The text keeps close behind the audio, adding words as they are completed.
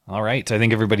All right. I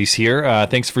think everybody's here.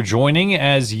 Thanks for joining.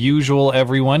 As usual,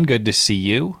 everyone, good to see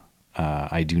you.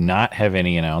 I do not have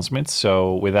any announcements.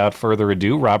 So without further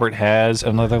ado, Robert has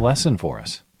another lesson for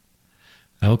us.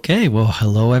 Okay, well,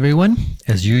 hello everyone.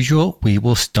 As usual, we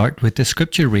will start with the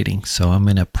scripture reading. So I'm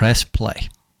going to press play.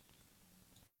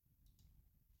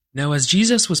 Now as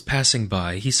Jesus was passing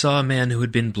by, he saw a man who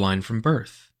had been blind from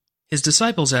birth. His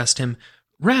disciples asked him,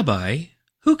 "Rabbi,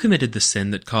 who committed the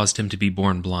sin that caused him to be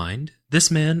born blind, this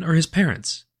man or his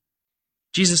parents?"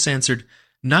 Jesus answered,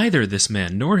 "Neither this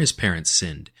man nor his parents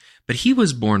sinned, but he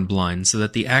was born blind so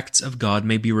that the acts of God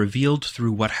may be revealed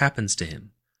through what happens to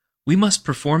him. We must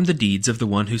perform the deeds of the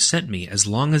one who sent me as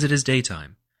long as it is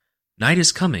daytime. Night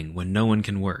is coming when no one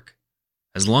can work.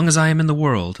 As long as I am in the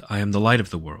world, I am the light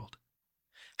of the world."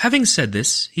 Having said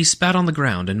this, he spat on the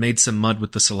ground and made some mud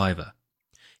with the saliva.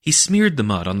 He smeared the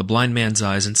mud on the blind man's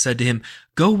eyes and said to him,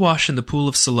 "Go wash in the pool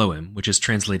of Siloam," which is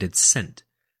translated sent.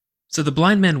 So the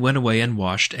blind man went away and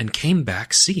washed and came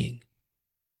back seeing.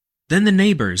 Then the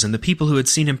neighbors and the people who had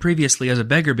seen him previously as a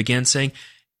beggar began saying,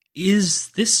 "Is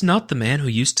this not the man who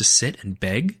used to sit and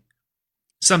beg?"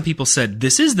 Some people said,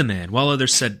 "This is the man," while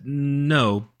others said,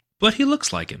 "No, but he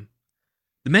looks like him."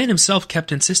 The man himself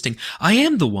kept insisting, "I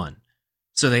am the one."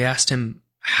 So they asked him,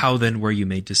 "How then were you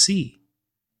made to see?"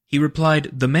 He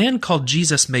replied, "The man called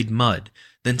Jesus made mud,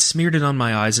 then smeared it on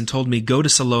my eyes and told me, 'Go to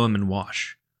Siloam and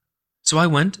wash.' So I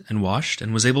went and washed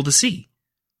and was able to see."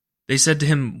 They said to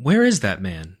him, "Where is that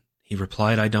man?" He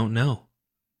replied, "I don't know."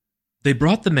 They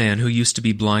brought the man who used to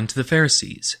be blind to the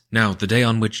Pharisees. Now, the day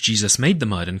on which Jesus made the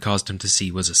mud and caused him to see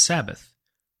was a Sabbath.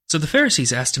 So the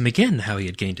Pharisees asked him again how he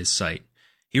had gained his sight.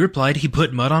 He replied, "He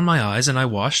put mud on my eyes, and I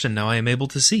washed, and now I am able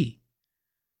to see."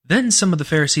 Then some of the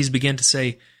Pharisees began to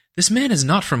say, "This man is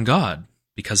not from God,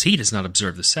 because he does not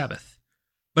observe the Sabbath."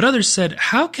 But others said,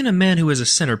 "How can a man who is a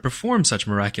sinner perform such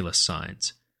miraculous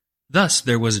signs?" Thus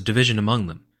there was a division among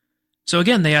them. So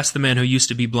again they asked the man who used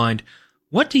to be blind,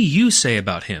 "What do you say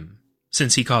about him,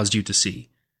 since he caused you to see?"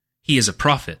 "He is a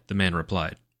prophet," the man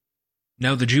replied.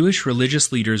 Now the Jewish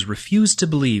religious leaders refused to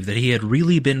believe that he had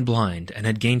really been blind and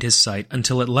had gained his sight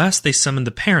until at last they summoned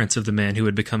the parents of the man who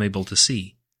had become able to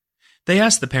see. They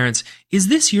asked the parents, "Is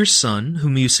this your son,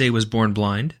 whom you say was born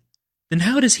blind? Then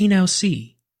how does he now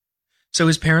see?" So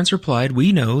his parents replied,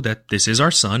 "We know that this is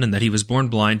our son and that he was born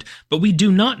blind, but we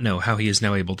do not know how he is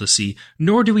now able to see,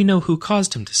 nor do we know who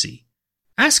caused him to see.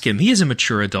 Ask him, he is a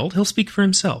mature adult, he'll speak for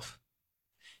himself."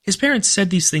 His parents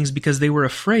said these things because they were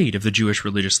afraid of the Jewish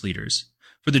religious leaders.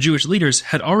 For the Jewish leaders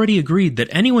had already agreed that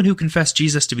anyone who confessed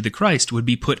Jesus to be the Christ would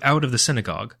be put out of the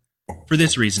synagogue. For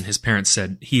this reason, his parents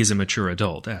said, "He is a mature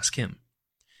adult, ask him."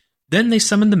 Then they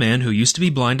summoned the man who used to be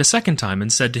blind a second time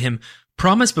and said to him,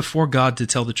 "Promise before God to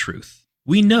tell the truth.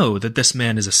 We know that this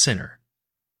man is a sinner."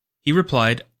 He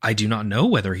replied, "I do not know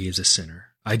whether he is a sinner.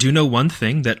 I do know one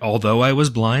thing, that although I was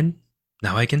blind,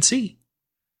 now I can see."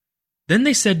 Then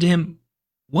they said to him,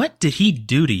 "What did he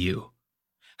do to you?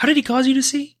 How did he cause you to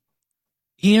see?"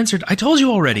 He answered, "I told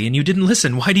you already, and you didn't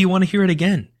listen. Why do you want to hear it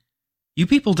again? You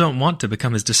people don't want to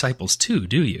become his disciples too,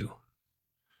 do you?"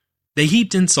 They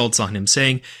heaped insults on him,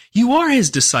 saying, "You are his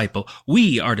disciple.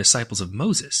 We are disciples of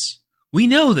Moses. We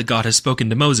know that God has spoken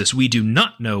to Moses. We do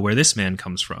not know where this man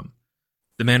comes from."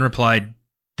 The man replied,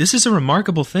 "This is a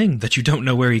remarkable thing, that you don't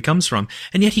know where he comes from,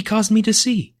 and yet he caused me to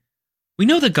see. We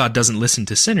know that God doesn't listen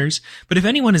to sinners, but if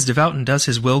anyone is devout and does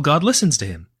his will, God listens to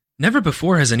him. Never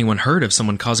before has anyone heard of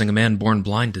someone causing a man born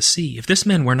blind to see. If this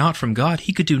man were not from God,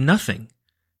 he could do nothing."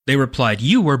 They replied,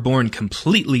 "You were born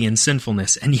completely in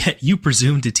sinfulness, and yet you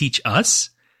presume to teach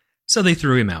us?" So they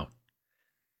threw him out.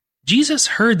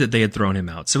 Jesus heard that they had thrown him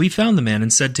out, so he found the man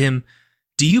and said to him,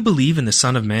 "Do you believe in the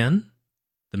Son of Man?"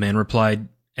 The man replied,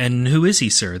 "And who is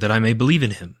he, sir, that I may believe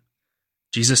in him?"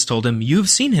 Jesus told him, "You have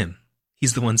seen him.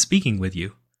 He's the one speaking with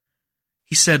you."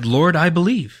 He said, "Lord, I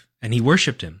believe," and he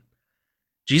worshipped him.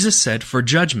 Jesus said, "For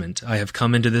judgment I have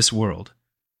come into this world,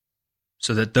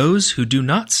 so that those who do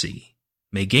not see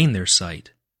may gain their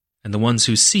sight, and the ones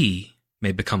who see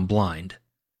may become blind."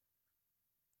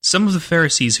 Some of the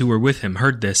Pharisees who were with him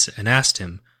heard this and asked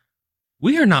him,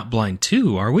 "We are not blind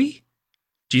too, are we?"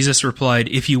 Jesus replied,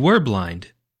 "If you were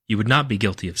blind, you would not be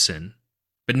guilty of sin.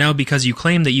 But now because you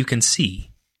claim that you can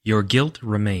see, your guilt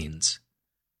remains."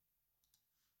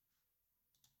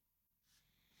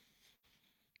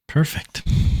 Perfect.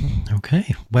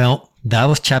 Okay. Well, that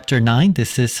was chapter 9.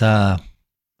 This is a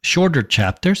shorter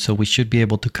chapter, so we should be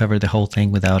able to cover the whole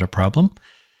thing without a problem.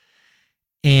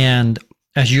 And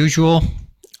as usual,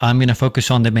 I'm going to focus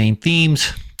on the main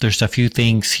themes. There's a few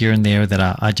things here and there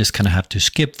that I just kind of have to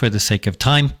skip for the sake of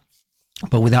time.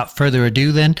 But without further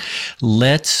ado then,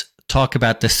 let's talk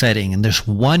about the setting, and there's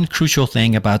one crucial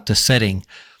thing about the setting.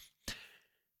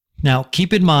 Now,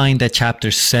 keep in mind that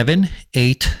chapters 7,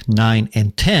 8, 9,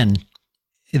 and 10,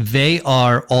 they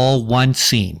are all one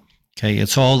scene. Okay,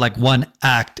 it's all like one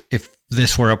act if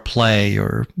this were a play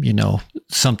or,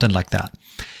 something like that.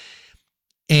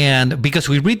 And because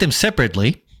we read them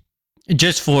separately,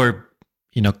 just for,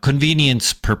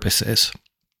 convenience purposes,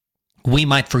 we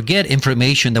might forget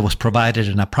information that was provided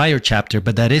in a prior chapter,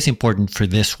 but that is important for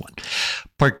this one.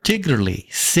 Particularly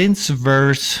since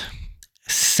verse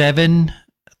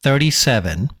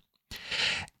 737,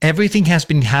 everything has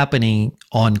been happening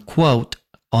on, quote,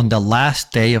 on the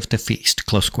last day of the feast,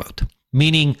 close quote,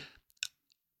 meaning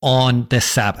on the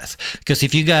Sabbath. Because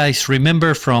if you guys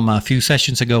remember from a few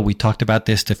sessions ago, we talked about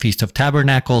this, the Feast of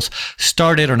Tabernacles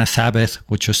started on a Sabbath,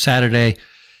 which was Saturday,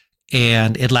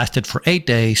 and it lasted for 8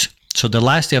 days. So the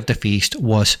last day of the feast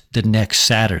was the next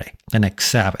Saturday, the next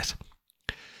Sabbath.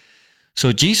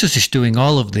 So Jesus is doing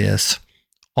all of this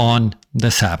on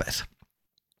the Sabbath.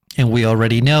 And we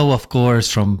already know, of course,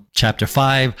 from chapter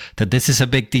 5 that this is a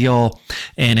big deal.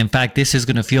 And in fact, this is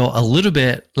going to feel a little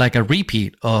bit like a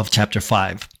repeat of chapter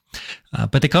 5.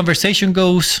 But the conversation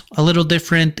goes a little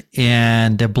different.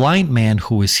 And the blind man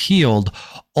who is healed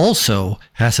also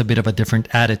has a bit of a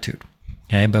different attitude.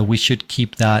 Okay, but we should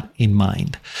keep that in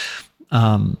mind.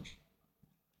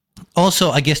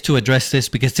 Also, I guess to address this,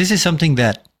 because this is something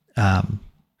that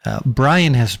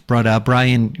Brian has brought up.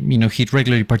 Brian, he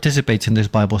regularly participates in this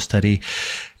Bible study.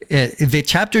 The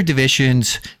chapter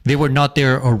divisions, they were not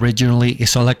there originally.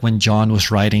 It's not like when John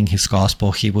was writing his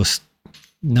gospel, he was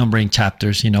numbering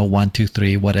chapters, 1, 2,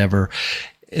 3, whatever.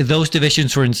 Those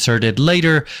divisions were inserted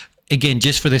later, again,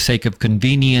 just for the sake of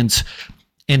convenience.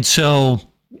 And so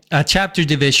a chapter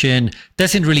division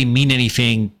doesn't really mean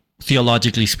anything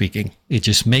theologically speaking. It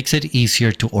just makes it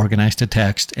easier to organize the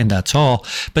text, and that's all.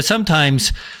 But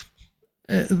sometimes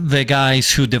the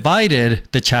guys who divided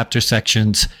the chapter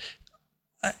sections,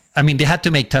 they had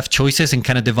to make tough choices and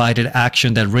kind of divided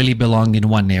action that really belonged in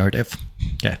one narrative.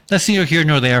 Okay, that's neither here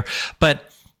nor there.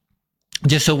 But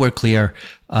just so we're clear,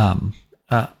 I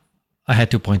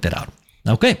had to point that out.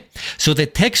 Okay, so the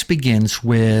text begins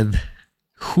with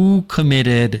who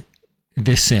committed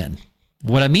the sin.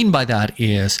 What I mean by that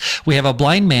is we have a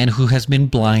blind man who has been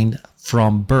blind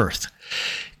from birth.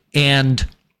 And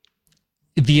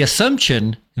the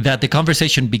assumption that the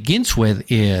conversation begins with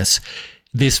is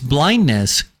this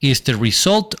blindness is the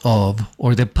result of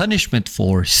or the punishment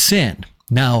for sin.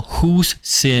 Now, whose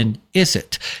sin is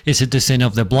it? Is it the sin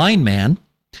of the blind man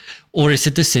or is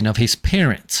it the sin of his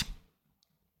parents?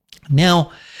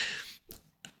 Now,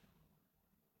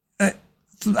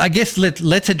 I guess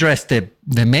let's address the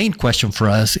main question for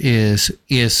us is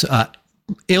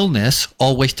illness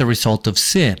always the result of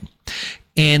sin?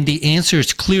 And the answer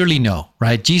is clearly no,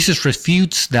 right? Jesus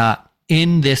refutes that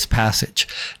in this passage.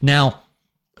 Now,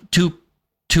 to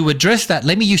address that,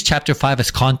 let me use chapter 5 as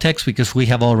context because we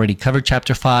have already covered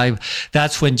chapter 5.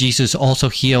 That's when Jesus also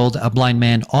healed a blind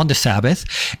man on the Sabbath.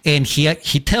 And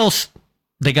he tells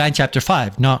the guy in chapter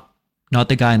 5, not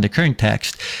the guy in the current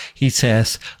text. He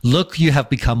says, look, you have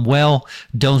become well.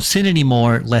 Don't sin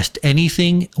anymore, lest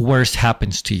anything worse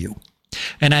happens to you.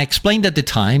 And I explained at the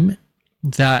time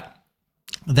that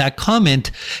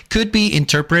comment could be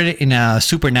interpreted in a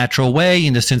supernatural way,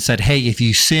 in the sense that, hey, if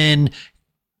you sin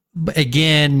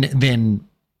again, then,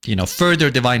 further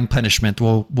divine punishment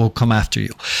will come after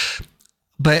you.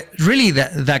 But really,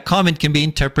 that comment can be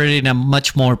interpreted in a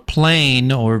much more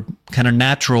plain or kind of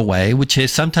natural way, which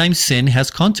is sometimes sin has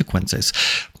consequences.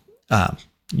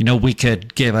 We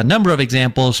could give a number of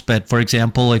examples, but for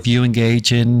example, if you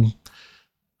engage in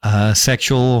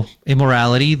sexual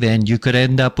immorality, then you could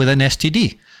end up with an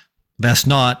STD. That's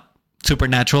not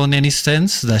supernatural in any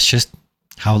sense. That's just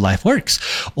how life works.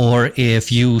 Or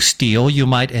if you steal, you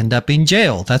might end up in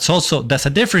jail. That's a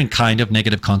different kind of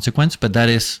negative consequence, but that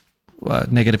is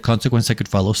negative consequence that could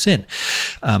follow sin,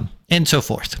 and so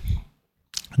forth.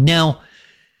 Now,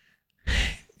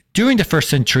 during the first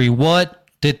century, what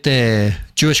did the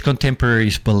Jewish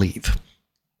contemporaries believe?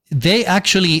 They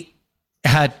actually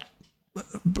had,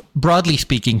 broadly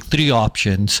speaking, 3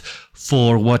 options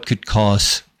for what could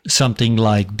cause something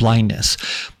like blindness.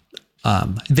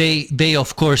 They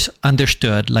of course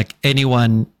understood, like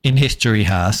anyone in history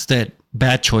has, that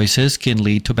bad choices can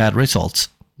lead to bad results.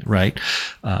 Right?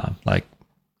 Like,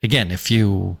 again, if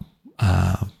you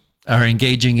are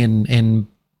engaging in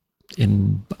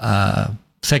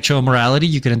sexual immorality,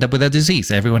 you can end up with a disease.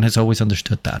 Everyone has always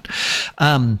understood that.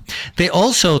 They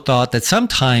also thought that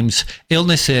sometimes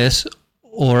illnesses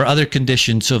or other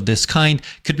conditions of this kind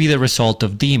could be the result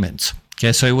of demons.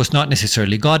 Okay, so it was not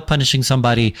necessarily God punishing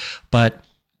somebody, but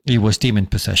it was demon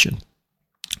possession.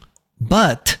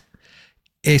 But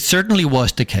it certainly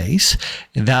was the case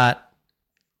that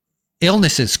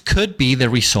illnesses could be the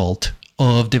result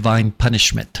of divine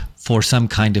punishment for some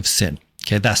kind of sin.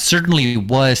 Okay, that certainly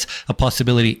was a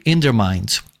possibility in their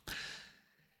minds.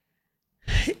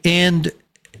 And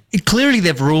clearly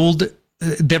they've ruled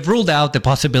out the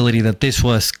possibility that this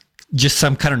was just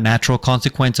some kind of natural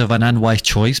consequence of an unwise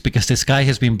choice, because this guy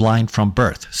has been blind from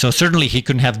birth. So certainly he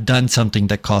couldn't have done something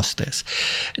that caused this.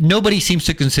 Nobody seems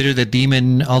to consider the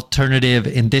demon alternative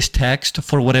in this text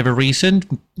for whatever reason,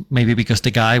 maybe because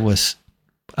the guy was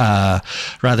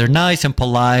rather nice and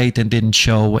polite and didn't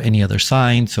show any other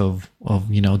signs of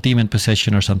demon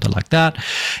possession or something like that.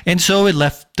 And so it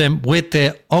left them with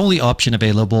the only option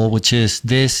available, which is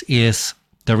this is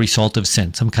the result of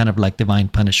sin, some kind of like divine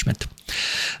punishment.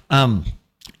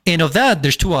 And of that,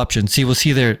 there's two options. It was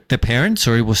either the parents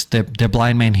or it was the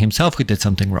blind man himself who did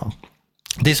something wrong.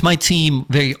 This might seem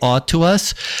very odd to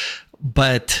us,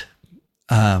 but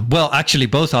actually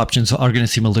both options are going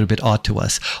to seem a little bit odd to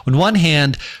us. On one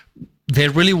hand, they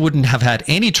really wouldn't have had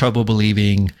any trouble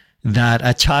believing that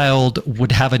a child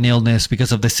would have an illness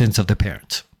because of the sins of the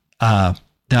parents.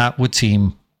 That would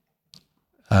seem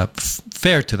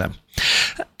fair to them.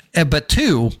 But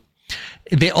two,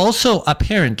 they also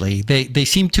apparently, they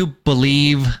seem to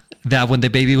believe that when the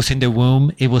baby was in the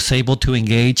womb, it was able to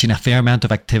engage in a fair amount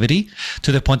of activity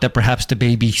to the point that perhaps the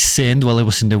baby sinned while it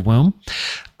was in the womb.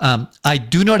 I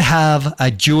do not have a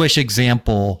Jewish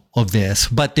example of this,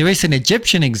 but there is an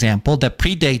Egyptian example that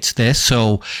predates this.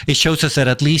 So it shows us that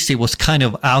at least it was kind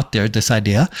of out there, this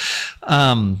idea.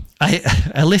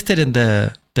 I listed in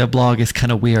the blog is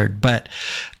kind of weird, but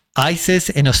Isis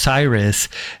and Osiris,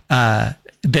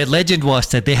 the legend was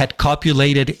that they had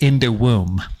copulated in the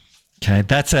womb. Okay,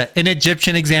 that's an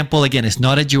Egyptian example. Again, it's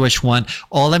not a Jewish one.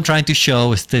 All I'm trying to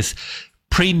show is this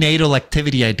prenatal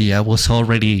activity idea was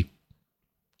already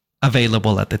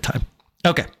available at the time.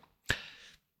 Okay.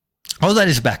 All that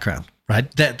is background,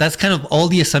 right? That's kind of all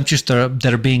the assumptions that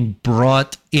are being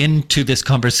brought into this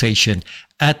conversation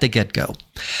at the get-go.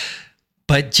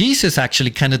 But Jesus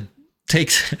actually kind of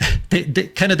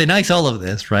kind of denies all of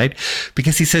this, right?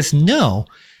 Because he says, no,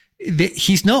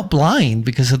 he's not blind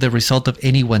because of the result of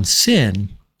anyone's sin.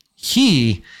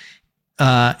 He,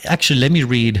 actually, let me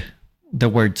read the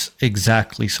words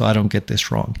exactly so I don't get this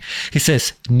wrong. He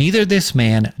says, neither this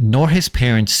man nor his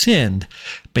parents sinned,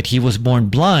 but he was born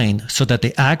blind so that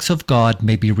the acts of God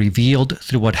may be revealed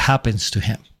through what happens to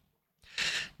him.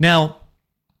 Now,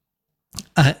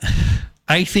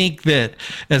 I think that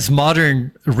as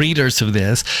modern readers of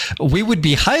this, we would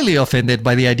be highly offended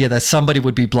by the idea that somebody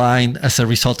would be blind as a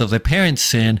result of their parents'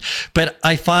 sin. But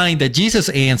I find that Jesus'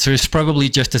 answer is probably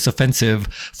just as offensive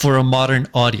for a modern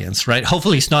audience, right?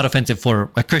 Hopefully it's not offensive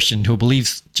for a Christian who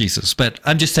believes Jesus, but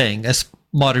I'm just saying as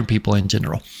modern people in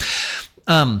general.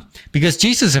 Because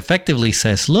Jesus effectively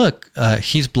says, look,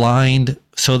 he's blind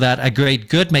so that a great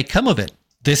good may come of it.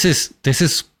 This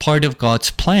is part of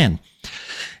God's plan.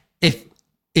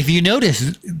 If you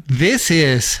notice, this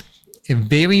is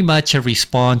very much a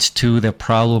response to the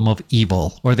problem of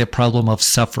evil or the problem of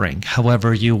suffering,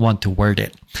 however you want to word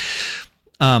it.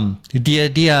 The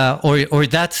idea, or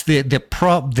that's the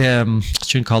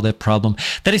shouldn't call that problem.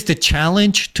 That is the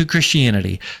challenge to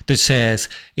Christianity that says,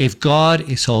 if God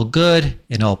is all good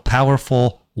and all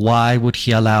powerful, why would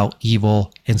he allow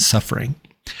evil and suffering?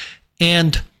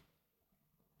 And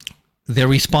the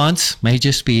response may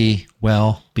just be,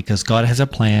 well, because God has a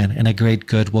plan and a great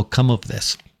good will come of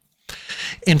this.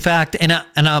 In fact, and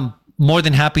I'm more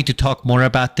than happy to talk more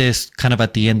about this kind of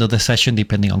at the end of the session,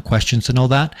 depending on questions and all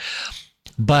that.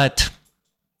 But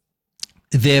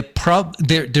there's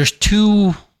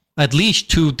at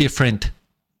least two different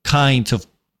kinds of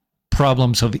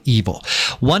problems of evil.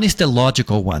 One is the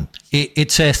logical one.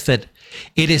 It says that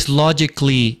it is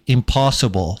logically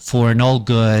impossible for an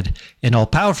all-good and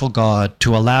all-powerful God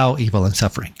to allow evil and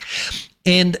suffering.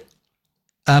 And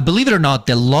believe it or not,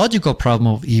 the logical problem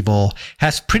of evil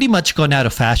has pretty much gone out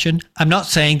of fashion. I'm not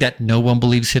saying that no one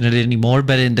believes in it anymore,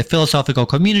 but in the philosophical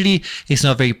community, it's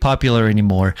not very popular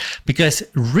anymore because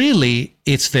really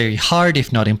it's very hard,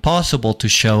 if not impossible, to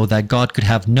show that God could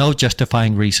have no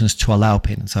justifying reasons to allow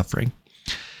pain and suffering.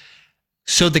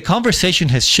 So the conversation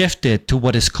has shifted to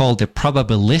what is called the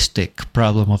probabilistic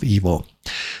problem of evil,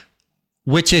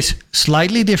 which is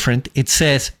slightly different. It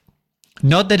says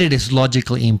not that it is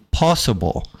logically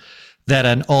impossible that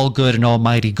an all-good and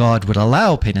almighty God would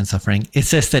allow pain and suffering. It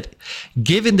says that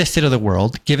given the state of the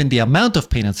world, given the amount of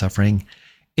pain and suffering,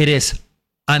 it is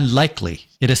unlikely,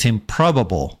 it is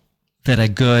improbable that a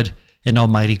good an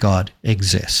almighty God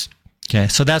exists. Okay,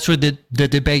 so that's where the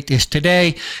debate is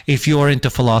today, if you are into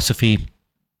philosophy.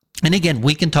 And again,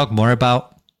 we can talk more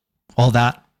about all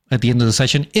that at the end of the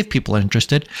session if people are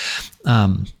interested.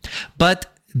 But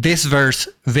this verse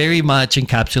very much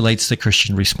encapsulates the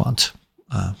Christian response.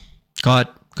 God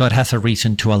has a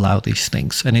reason to allow these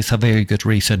things, and it's a very good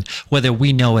reason, whether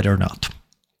we know it or not.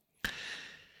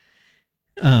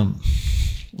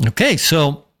 Okay,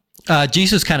 so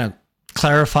Jesus kind of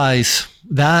clarifies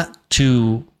that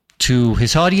to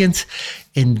his audience,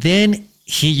 and then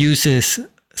he uses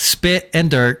spit and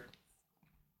dirt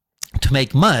to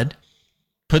make mud,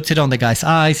 puts it on the guy's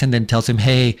eyes, and then tells him,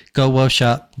 hey, go wash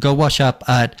up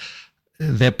at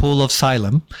the pool of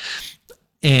Siloam.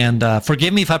 And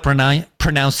forgive me if I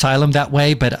pronounce Siloam that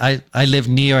way, but I live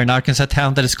near an Arkansas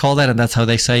town that is called that, and that's how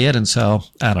they say it. And so,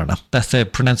 I don't know. That's the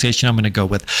pronunciation I'm going to go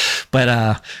with.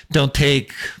 But don't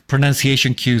take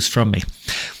pronunciation cues from me.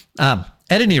 At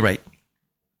any rate,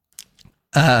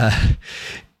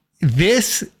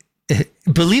 this,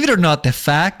 believe it or not, the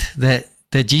fact that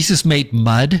Jesus made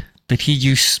mud, that he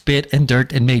used spit and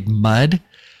dirt and made mud,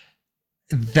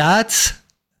 that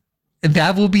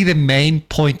will be the main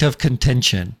point of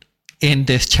contention in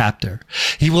this chapter.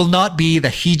 He will not be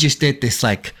that he just did this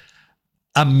like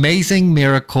amazing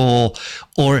miracle,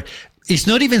 or it's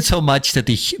not even so much that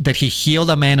he healed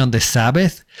a man on the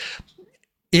Sabbath.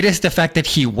 It is the fact that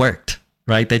he worked,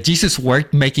 right? That Jesus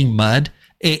worked making mud.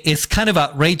 It's kind of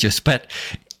outrageous, but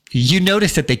you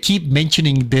notice that they keep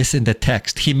mentioning this in the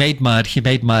text. He made mud, he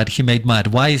made mud, he made mud.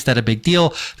 Why is that a big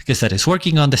deal? Because that is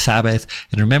working on the Sabbath.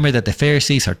 And remember that the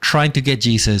Pharisees are trying to get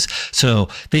Jesus. So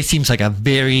this seems like a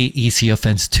very easy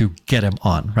offense to get him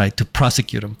on, right? To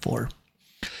prosecute him for.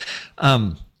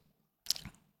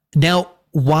 Now,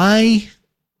 why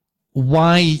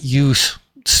use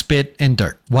spit and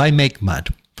dirt? Why make mud?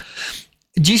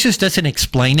 Jesus doesn't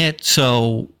explain it,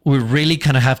 so we really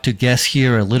kind of have to guess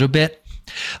here a little bit.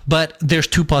 But there's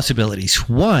two possibilities.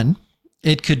 One,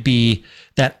 it could be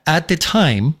that at the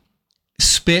time,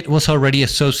 spit was already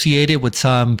associated with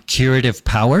some curative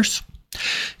powers.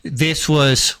 This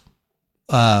was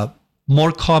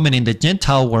more common in the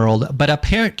Gentile world, but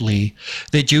apparently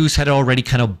the Jews had already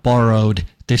kind of borrowed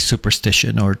this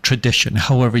superstition or tradition,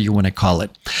 however you want to call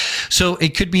it. So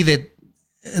it could be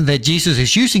that Jesus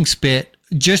is using spit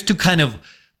just to kind of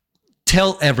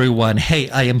tell everyone, hey,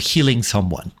 I am healing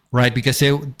someone, right? Because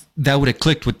that would have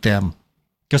clicked with them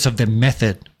because of the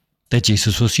method that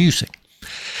Jesus was using.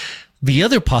 The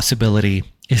other possibility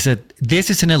is that this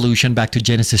is an allusion back to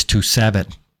Genesis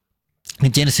 2:7.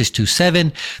 In Genesis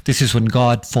 2:7, this is when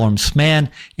God forms man,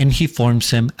 and he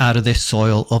forms him out of the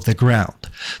soil of the ground.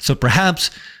 So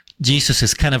perhaps Jesus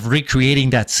is kind of recreating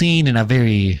that scene in a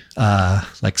very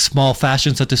like small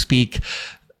fashion, so to speak,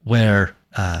 where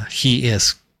he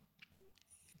is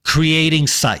creating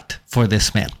sight for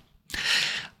this man.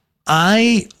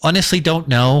 I honestly don't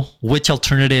know which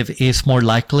alternative is more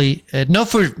likely. Not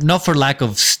for lack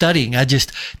of studying.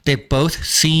 They both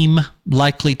seem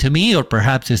likely to me, or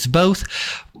perhaps it's both.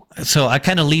 So I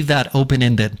kind of leave that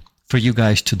open-ended for you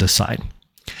guys to decide.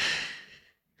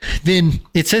 Then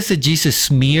it says that Jesus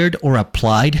smeared or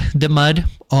applied the mud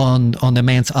on the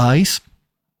man's eyes.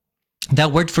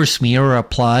 That word for smear or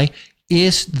apply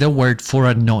is the word for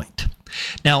anoint.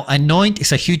 Now, anoint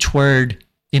is a huge word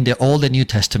in the Old and New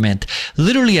Testament.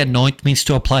 Literally, anoint means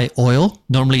to apply oil.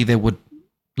 Normally, they would,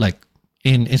 like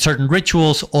in certain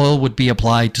rituals, oil would be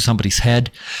applied to somebody's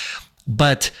head.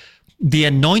 But the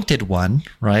anointed one,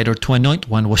 right, or to anoint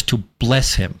one was to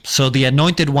bless him. So the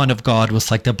anointed one of God was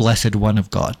like the blessed one of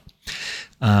God.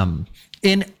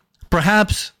 And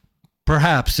perhaps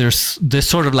there's this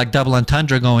sort of like double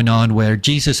entendre going on where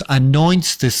Jesus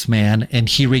anoints this man and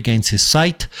he regains his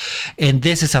sight. And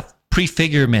this is a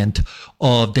prefigurement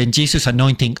of then Jesus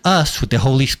anointing us with the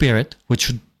Holy Spirit,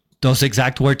 which those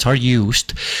exact words are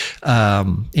used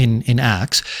in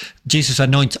Acts. Jesus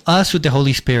anoints us with the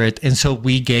Holy Spirit, and so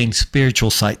we gain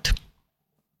spiritual sight.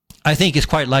 I think it's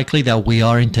quite likely that we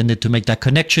are intended to make that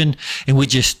connection, and we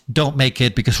just don't make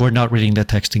it because we're not reading the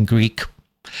text in Greek.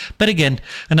 But again,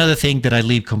 another thing that I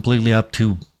leave completely up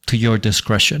to your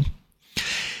discretion.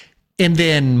 And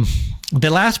then the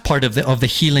last part of the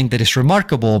healing that is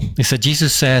remarkable is that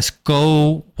Jesus says,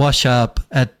 go wash up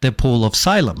at the pool of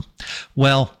Siloam.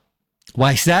 Well,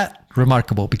 why is that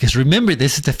remarkable? Because remember,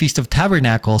 this is the Feast of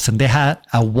Tabernacles, and they had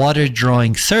a water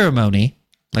drawing ceremony,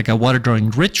 like a water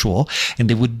drawing ritual, and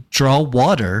they would draw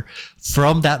water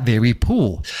from that very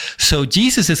pool. So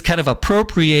Jesus is kind of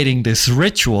appropriating this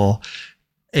ritual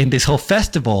in this whole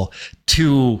festival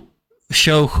to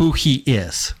show who he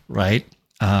is, right?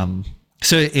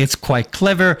 So it's quite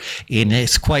clever and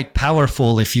it's quite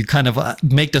powerful if you kind of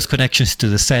make those connections to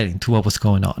the setting, to what was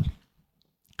going on.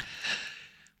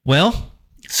 Well,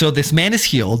 so this man is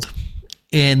healed,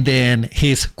 and then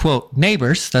his, quote,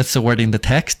 neighbors, that's the word in the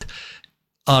text,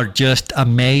 are just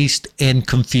amazed and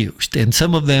confused, and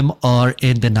some of them are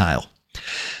in denial.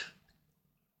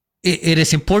 It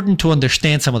is important to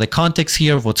understand some of the context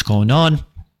here of what's going on.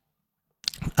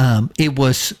 It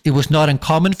was not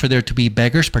uncommon for there to be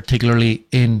beggars, particularly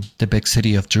in the big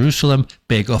city of Jerusalem.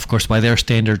 Big, of course, by their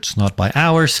standards, not by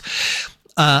ours.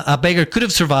 A beggar could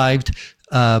have survived,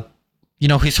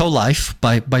 his whole life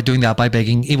by doing that, by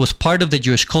begging. It was part of the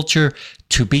Jewish culture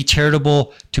to be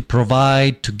charitable, to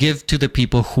provide, to give to the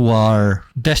people who are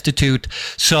destitute.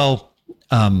 So,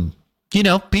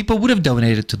 people would have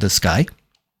donated to this guy.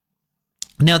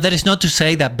 Now, that is not to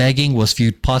say that begging was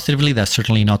viewed positively. That's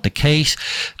certainly not the case.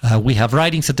 We have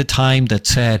writings at the time that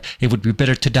said it would be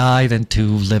better to die than to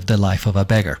live the life of a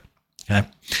beggar. Okay.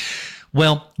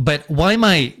 Well, but why am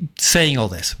I saying all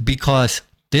this? Because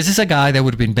this is a guy that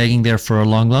would have been begging there for a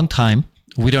long, long time.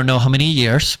 We don't know how many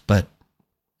years, but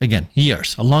again,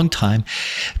 years, a long time.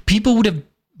 People would have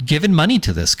given money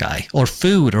to this guy or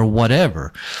food or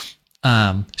whatever.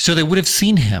 So they would have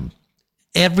seen him.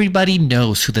 Everybody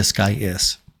knows who this guy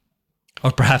is.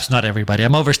 Or perhaps not everybody.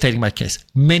 I'm overstating my case.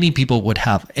 Many people would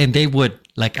have, and they would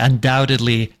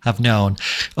undoubtedly have known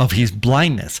of his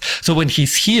blindness. So when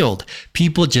he's healed,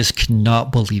 people just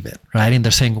cannot believe it, right? And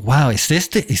they're saying, wow, is this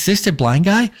the blind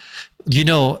guy?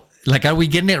 Are we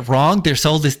getting it wrong? There's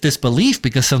all this disbelief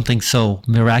because something so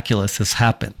miraculous has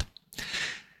happened.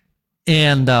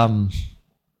 And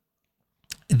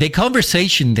the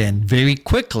conversation then very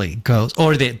quickly goes,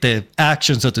 or the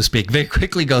action, so to speak, very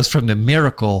quickly goes from the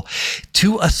miracle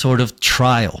to a sort of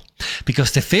trial,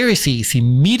 because the Pharisees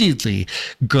immediately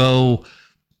go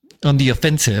on the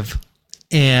offensive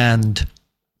and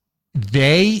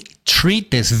they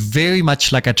treat this very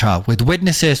much like a trial, with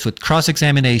witnesses, with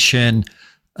cross-examination,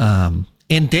 and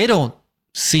they don't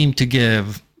seem to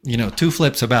give two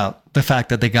flips about the fact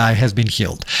that the guy has been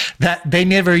healed. That they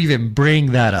never even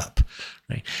bring that up.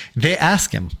 Right? They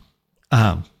ask him,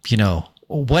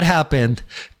 what happened?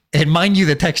 And mind you,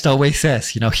 the text always says,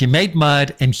 he made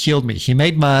mud and healed me. He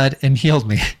made mud and healed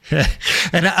me.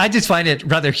 And I just find it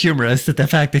rather humorous that the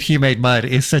fact that he made mud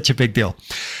is such a big deal.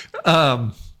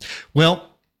 Well,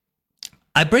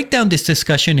 I break down this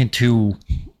discussion into,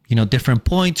 different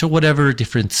points or whatever,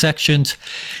 different sections.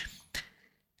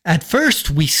 At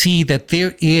first, we see that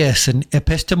there is an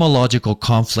epistemological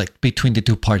conflict between the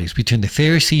two parties, between the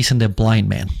Pharisees and the blind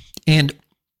man. And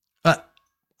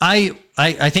I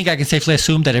think I can safely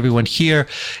assume that everyone here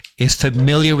is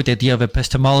familiar with the idea of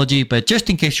epistemology, but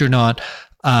just in case you're not,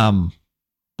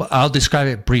 I'll describe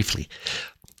it briefly.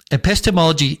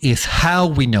 Epistemology is how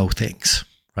we know things,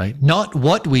 right? Not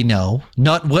what we know,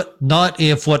 not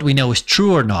if what we know is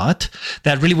true or not.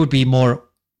 That really would be more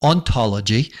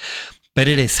ontology. But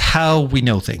it is how we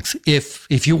know things.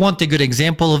 If you want a good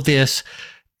example of this,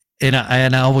 and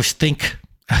I always think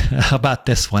about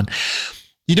this one,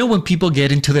 when people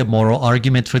get into the moral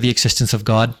argument for the existence of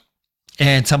God,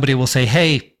 and somebody will say,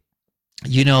 hey,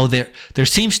 there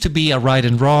seems to be a right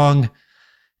and wrong,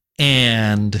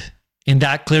 and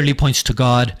that clearly points to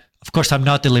God. Of course, I'm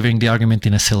not delivering the argument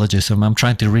in a syllogism. I'm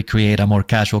trying to recreate a more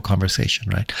casual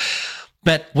conversation, right?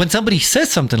 But when somebody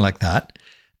says something like that,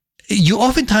 you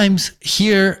oftentimes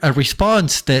hear a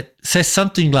response that says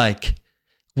something like,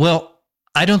 well,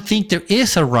 I don't think there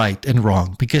is a right and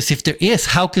wrong, because if there is,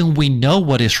 how can we know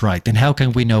what is right and how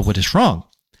can we know what is wrong?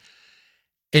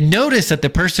 And notice that the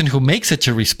person who makes such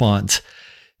a response,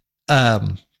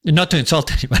 not to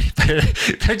insult anybody,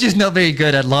 but they're just not very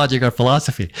good at logic or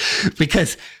philosophy,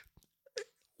 because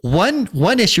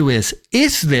one issue is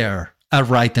there a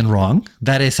right and wrong?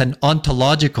 That is an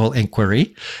ontological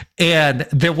inquiry. And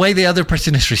the way the other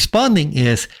person is responding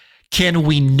is, can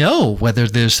we know whether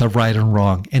there's a right and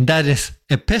wrong? And that is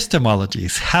epistemology,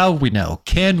 is how we know,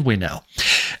 can we know?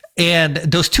 And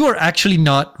those two are actually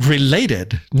not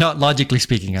related, not logically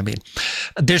speaking. I mean,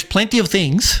 there's plenty of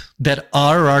things that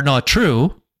are or are not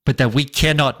true, but that we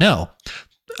cannot know.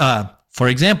 For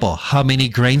example, how many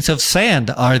grains of sand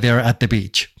are there at the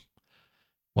beach?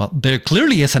 Well, there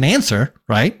clearly is an answer,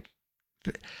 right?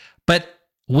 But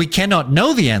we cannot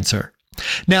know the answer.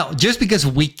 Now, just because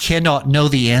we cannot know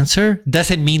the answer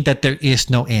doesn't mean that there is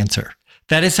no answer.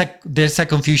 There's a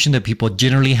confusion that people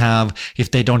generally have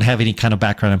if they don't have any kind of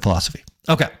background in philosophy.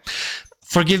 Okay.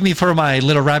 Forgive me for my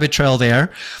little rabbit trail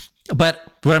there. But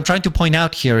what I'm trying to point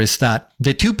out here is that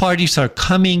the two parties are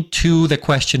coming to the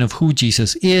question of who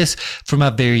Jesus is from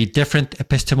a very different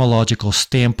epistemological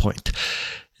standpoint.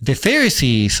 The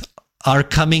Pharisees are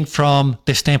coming from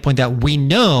the standpoint that we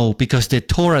know because the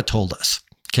Torah told us.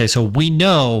 Okay, so we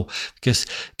know because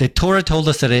the Torah told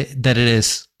us that it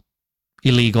is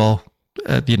illegal,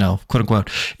 quote unquote.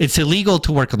 It's illegal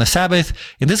to work on the Sabbath,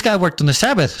 and this guy worked on the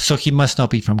Sabbath, so he must not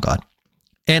be from God.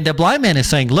 And the blind man is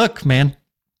saying, "Look, man,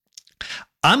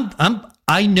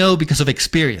 I know because of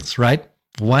experience, right?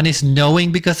 One is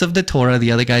knowing because of the Torah,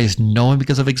 the other guy is knowing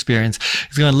because of experience.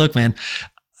 He's going, look, man,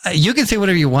 you can say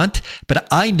whatever you want, but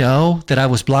I know that I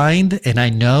was blind, and I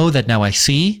know that now I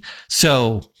see.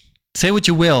 So say what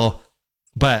you will,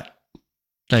 but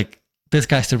like this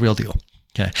guy's the real deal."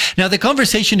 Okay. Now the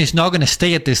conversation is not going to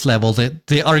stay at this level.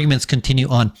 The arguments continue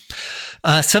on.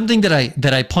 Something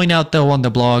that I point out though on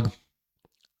the blog,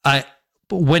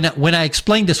 when I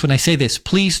explain this, when I say this,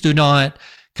 please do not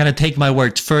kind of take my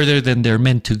words further than they're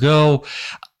meant to go.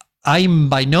 I'm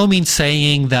by no means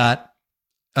saying that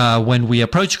when we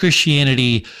approach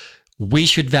Christianity, we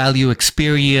should value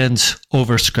experience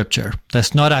over scripture.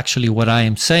 That's not actually what I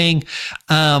am saying.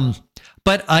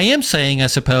 But I am saying, I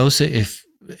suppose,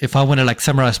 if I want to like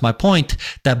summarize my point,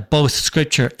 that both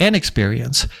scripture and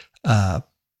experience,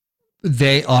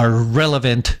 they are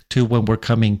relevant to when we're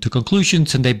coming to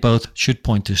conclusions, and they both should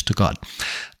point us to God.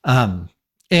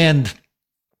 And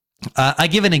I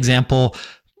give an example.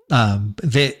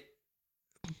 The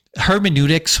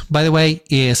hermeneutics, by the way,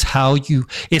 is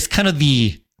it's kind of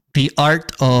the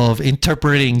art of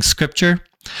interpreting scripture.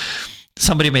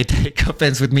 Somebody may take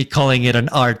offense with me calling it an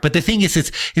art, but the thing is,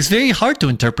 it's very hard to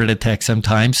interpret a text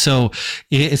sometimes. So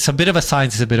it's a bit of a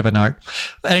science, it's a bit of an art.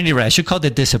 At any rate, I should call it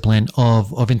the discipline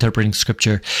of interpreting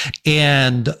scripture.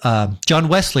 And John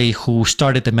Wesley, who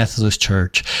started the Methodist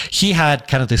Church, he had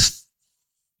kind of this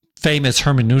famous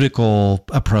hermeneutical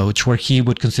approach where he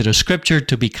would consider scripture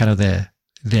to be kind of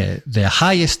the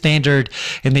highest standard,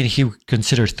 and then he would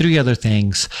consider three other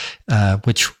things,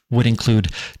 which would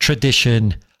include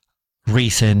tradition,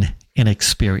 reason, and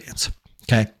experience.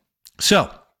 Okay.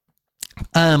 So,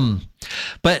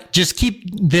 but just keep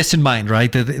this in mind,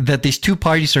 right? That these two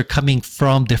parties are coming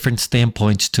from different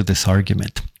standpoints to this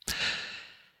argument.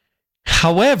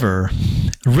 However,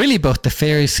 really both the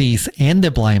Pharisees and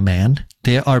the blind man,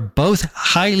 they are both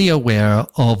highly aware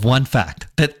of one fact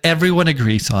that everyone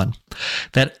agrees on,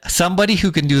 that somebody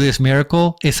who can do this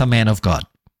miracle is a man of God.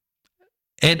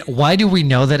 And why do we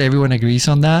know that everyone agrees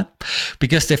on that?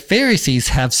 Because the Pharisees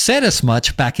have said as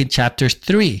much back in chapter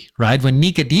 3, right? When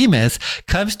Nicodemus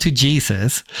comes to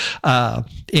Jesus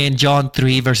in John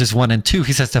 3, verses 1 and 2,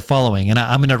 he says the following, and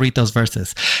I'm going to read those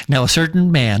verses. "Now a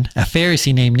certain man, a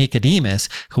Pharisee named Nicodemus,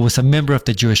 who was a member of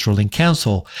the Jewish ruling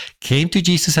council, came to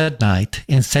Jesus at night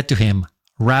and said to him,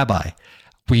 'Rabbi,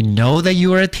 we know that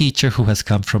you are a teacher who has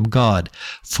come from God,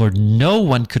 for no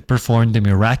one could perform the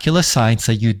miraculous signs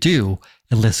that you do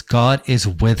unless God is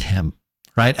with him.'"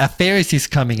 Right? A Pharisee is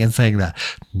coming and saying that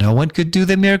no one could do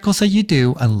the miracles that you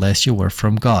do unless you were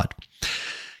from God.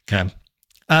 Okay.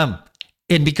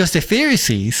 And because the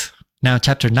Pharisees, now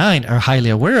chapter 9, are highly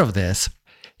aware of this,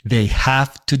 they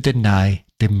have to deny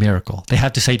the miracle. They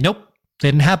have to say, nope,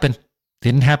 didn't happen.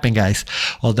 Didn't happen, guys.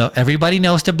 Although everybody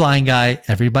knows the blind guy,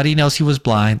 everybody knows he was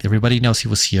blind, everybody knows he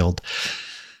was healed.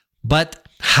 But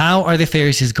how are the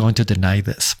Pharisees going to deny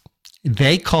this?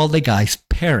 They call the guy's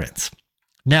parents.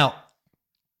 Now,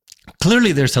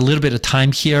 clearly there's a little bit of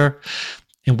time here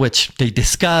in which they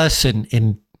discuss, and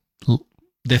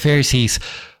the Pharisees,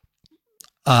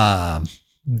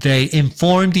 they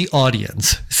inform the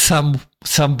audience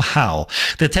somehow.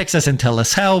 The text doesn't tell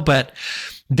us how, but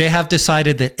they have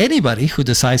decided that anybody who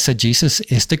decides that Jesus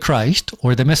is the Christ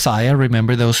or the Messiah,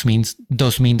 remember those mean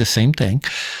the same thing,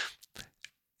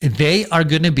 they are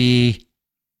going to be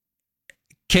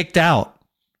kicked out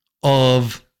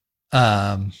of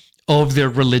their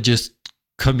religious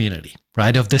community,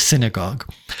 right? Of the synagogue,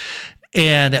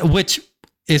 and which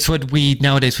is what we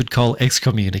nowadays would call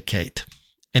excommunicate.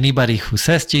 Anybody who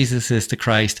says Jesus is the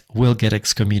Christ will get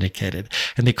excommunicated.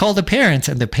 And they call the parents,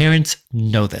 and the parents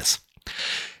know this.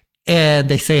 And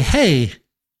they say, "Hey,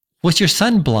 was your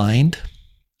son blind?"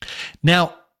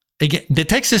 Now, again, the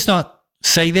text does not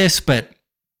say this, but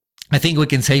I think we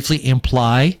can safely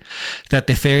imply that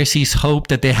the Pharisees hoped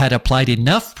that they had applied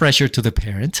enough pressure to the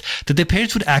parents that the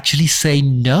parents would actually say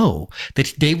no,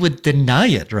 that they would deny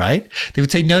it, right? They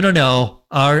would say, no,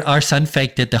 our son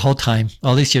faked it the whole time.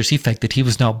 All these years he faked it. He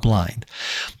was not blind.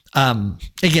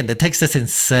 Again, the text doesn't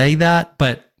say that,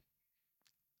 but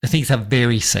I think it's a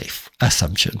very safe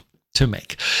assumption to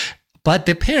make. But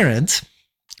the parents,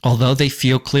 although they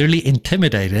feel clearly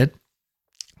intimidated,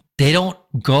 they don't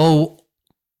go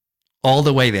all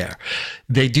the way there.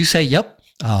 They do say, yep,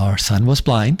 our son was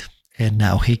blind and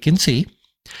now he can see.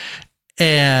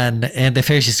 And the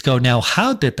Pharisees go, now,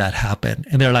 how did that happen?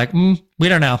 And they're like, we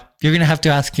don't know. You're going to have to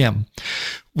ask him,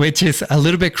 which is a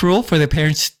little bit cruel for the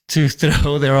parents to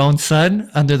throw their own son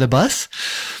under the bus.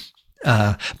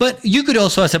 But you could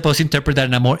also, I suppose, interpret that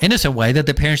in a more innocent way, that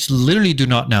the parents literally do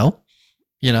not know,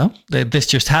 that this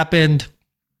just happened,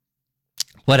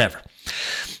 whatever.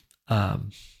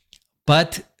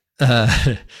 But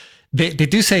they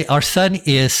do say our son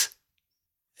is,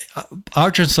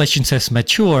 our translation says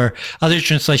mature. Other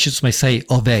translations may say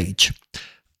of age.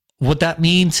 What that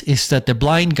means is that the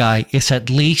blind guy is at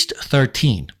least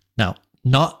 13. Now,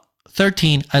 not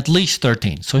 13, at least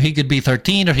 13. So he could be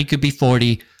 13 or he could be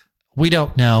 40. We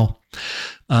don't know.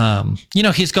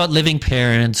 He's got living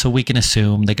parents, so we can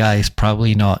assume the guy is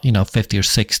probably not, 50 or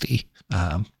 60.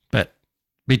 But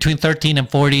between 13 and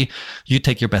 40, you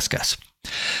take your best guess.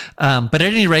 But at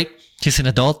any rate, he's an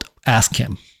adult. Ask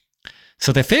him.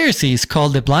 So the Pharisees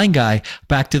called the blind guy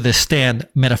back to the stand,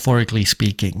 metaphorically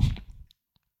speaking.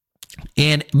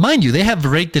 And mind you, they have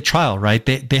rigged the trial, right?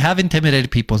 They have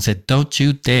intimidated people and said, don't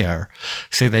you dare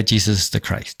say that Jesus is the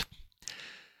Christ.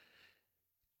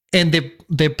 And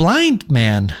the blind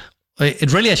man,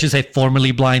 really I should say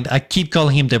formerly blind. I keep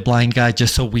calling him the blind guy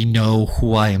just so we know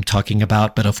who I am talking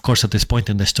about. But of course, at this point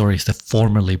in the story, it's the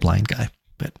formerly blind guy.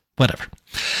 But whatever.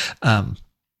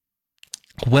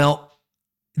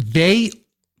 They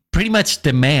pretty much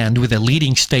demand, with a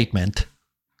leading statement,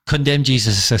 condemn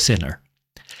Jesus as a sinner.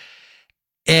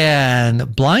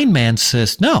 And blind man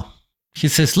says, no. He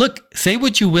says, look, say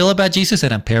what you will about Jesus,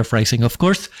 and I'm paraphrasing, of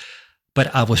course,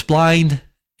 but I was blind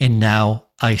and now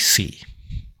I see.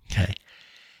 Okay.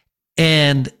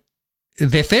 And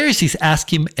the Pharisees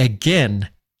ask him again,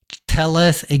 tell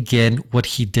us again what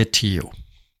he did to you.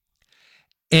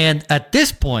 And at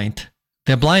this point,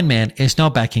 the blind man is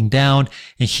now backing down,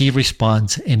 and he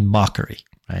responds in mockery.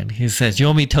 Right? He says, you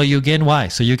want me to tell you again? Why?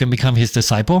 So you can become his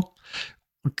disciple?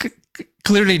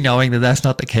 Clearly knowing that that's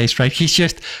not the case, right?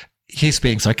 He's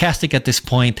being sarcastic at this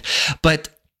point. But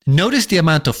notice the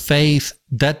amount of faith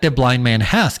that the blind man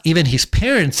has. Even his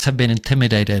parents have been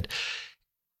intimidated,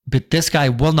 but this guy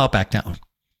will not back down.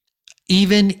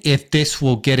 Even if this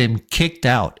will get him kicked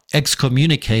out,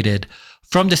 excommunicated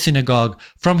from the synagogue,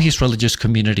 from his religious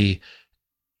community,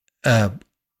 and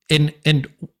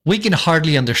we can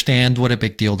hardly understand what a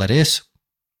big deal that is.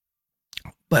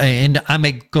 And I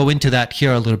may go into that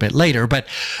here a little bit later, but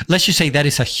let's just say that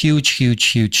is a huge, huge,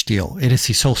 huge deal. It is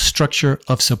his whole structure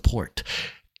of support.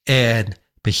 But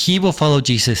he will follow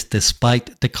Jesus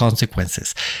despite the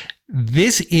consequences.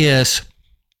 This is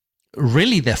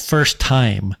really the first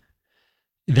time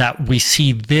that we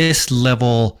see this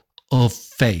level of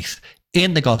faith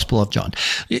in the Gospel of John.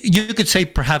 You could say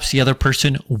perhaps the other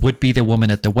person would be the woman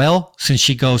at the well, since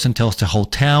she goes and tells the whole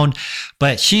town,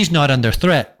 but she's not under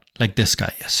threat like this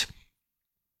guy is.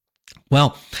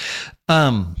 Well,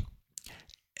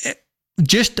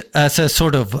 just as a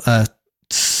sort of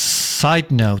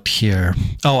side note here.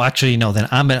 Oh, actually, no. Then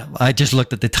I just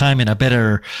looked at the time, and I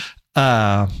better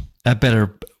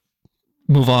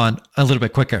move on a little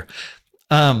bit quicker.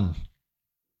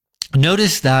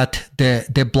 Notice that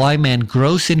the blind man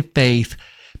grows in faith,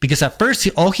 because at first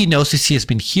all he knows is he has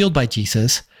been healed by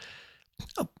Jesus,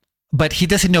 but he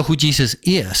doesn't know who Jesus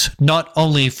is, not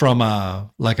only from a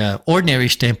ordinary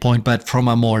standpoint, but from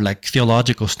a more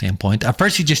theological standpoint. At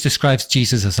first he just describes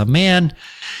Jesus as a man,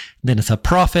 then as a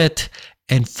prophet,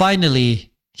 and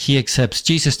finally he accepts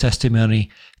Jesus' testimony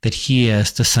that he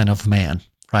is the Son of Man,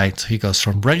 right? So he goes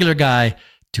from regular guy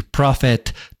to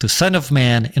prophet, to Son of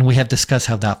Man. And we have discussed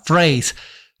how that phrase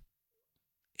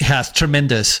has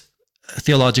tremendous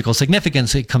theological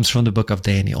significance. It comes from the book of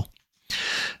Daniel.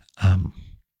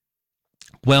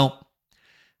 Well,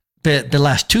 the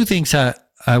last two things I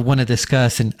want to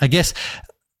discuss, and I guess,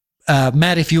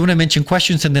 Matt, if you want to mention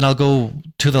questions, and then I'll go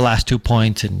to the last 2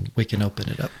 points and we can open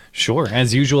it up. Sure.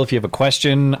 As usual, if you have a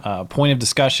question, point of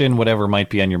discussion, whatever might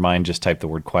be on your mind, just type the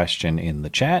word question in the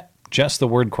chat. Just the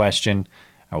word question.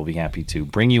 I will be happy to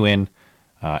bring you in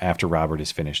after Robert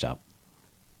is finished up.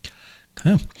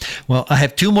 Okay. Well, I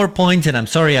have 2 more points, and I'm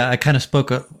sorry I kind of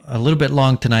spoke a little bit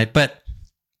long tonight. But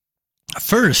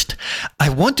first, I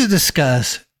want to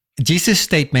discuss Jesus'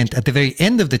 statement at the very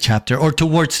end of the chapter, or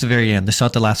towards the very end. It's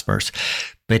not the last verse.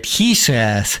 But he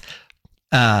says,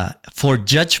 for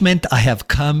judgment I have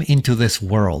come into this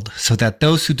world, so that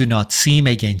those who do not see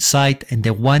may gain sight, and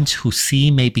the ones who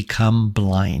see may become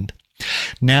blind.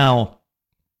 Now,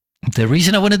 The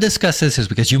reason I want to discuss this is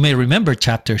because you may remember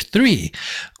chapter 3,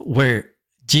 where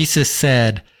Jesus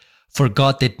said, "For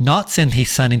God did not send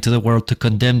his son into the world to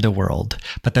condemn the world,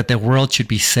 but that the world should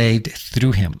be saved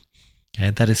through him." Okay,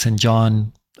 that is in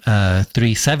John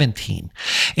 3:17.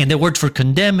 And the word for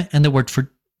condemn and the word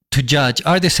for to judge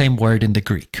are the same word in the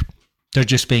Greek. They're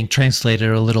just being translated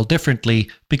a little differently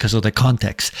because of the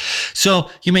context. So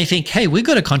you may think, hey, we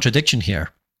got a contradiction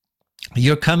here.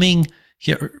 You're coming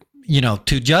here,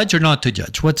 to judge or not to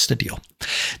judge. What's the deal?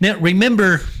 Now,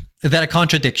 remember that a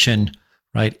contradiction,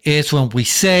 right, is when we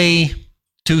say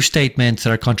two statements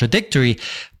that are contradictory,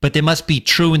 but they must be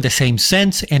true in the same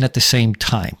sense and at the same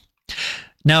time.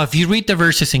 Now, if you read the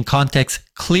verses in context,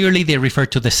 clearly they refer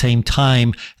to the same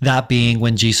time, that being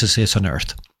when Jesus is on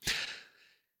earth.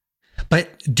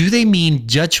 But do they mean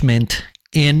judgment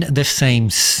in the same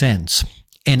sense?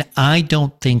 And I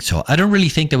don't think so. I don't really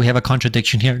think that we have a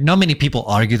contradiction here. Not many people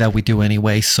argue that we do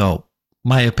anyway, so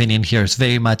my opinion here is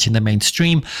very much in the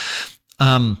mainstream.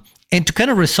 And to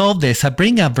kind of resolve this, I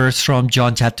bring a verse from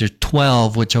John chapter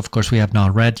 12, which of course we have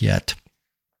not read yet.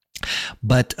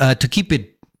 But to keep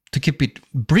it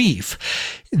brief,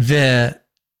 the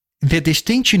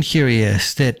distinction here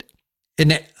is that,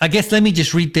 and I guess let me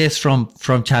just read this from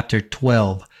chapter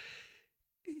 12.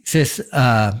 It says,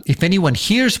 if anyone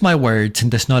hears my words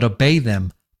and does not obey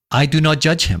them, I do not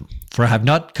judge him, for I have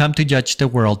not come to judge the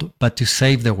world, but to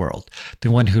save the world.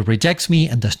 The one who rejects me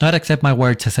and does not accept my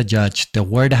words as a judge, the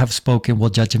word I have spoken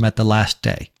will judge him at the last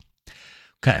day.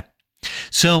 Okay,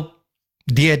 so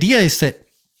the idea is that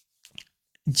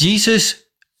Jesus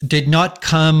did not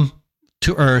come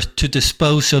to earth to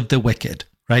dispose of the wicked,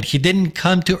 right? He didn't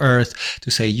come to earth to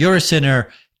say, you're a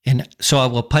sinner, and so I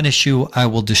will punish you, I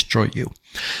will destroy you.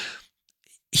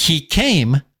 He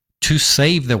came to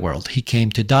save the world. He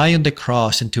came to die on the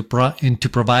cross and to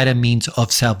provide a means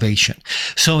of salvation.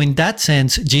 So in that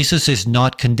sense, Jesus is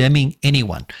not condemning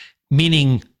anyone,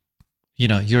 meaning,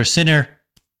 you're a sinner,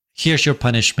 here's your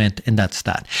punishment, and that's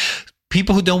that.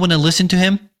 People who don't want to listen to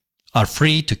him are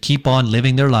free to keep on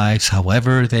living their lives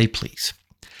however they please.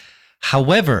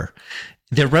 However,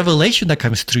 the revelation that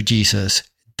comes through Jesus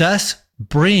does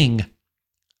bring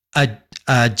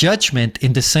a judgment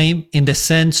in the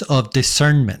sense of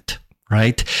discernment,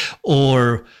 right?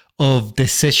 Or of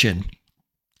decision.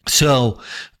 So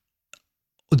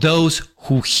those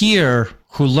who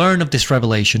learn of this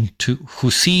revelation,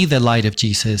 who see the light of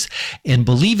Jesus and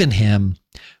believe in him,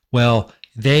 well,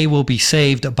 they will be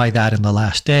saved by that in the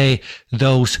last day.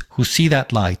 Those who see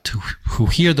that light, who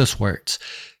hear those words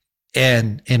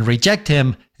and reject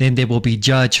him, then they will be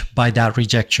judged by that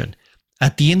rejection.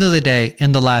 At the end of the day,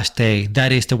 in the last day,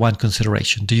 that is the one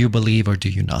consideration. Do you believe or do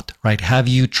you not, right? Have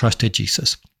you trusted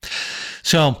Jesus?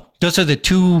 So those are the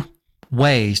two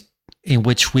ways in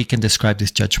which we can describe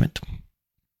this judgment.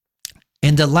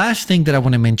 And the last thing that I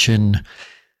want to mention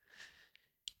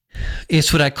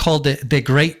is what I call the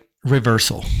great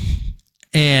reversal.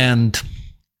 And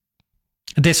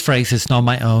this phrase is not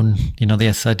my own,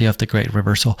 this idea of the great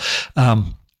reversal.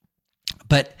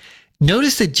 But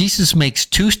notice that Jesus makes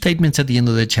two statements at the end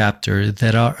of the chapter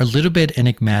that are a little bit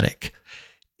enigmatic.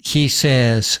 He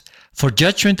says, "For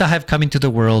judgment I have come into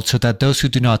the world, so that those who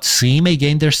do not see may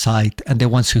gain their sight, and the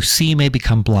ones who see may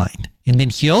become blind." And then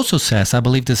he also says, I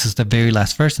believe this is the very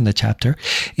last verse in the chapter,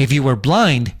 "If you were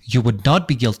blind, you would not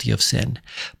be guilty of sin.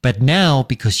 But now,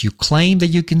 because you claim that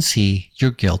you can see,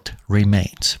 your guilt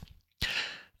remains."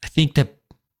 I think that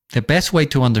the best way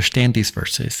to understand these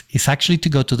verses is actually to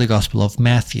go to the Gospel of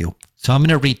Matthew. So I'm going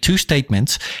to read two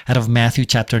statements out of Matthew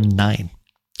chapter 9.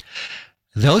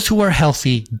 "Those who are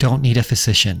healthy don't need a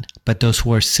physician, but those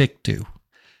who are sick do."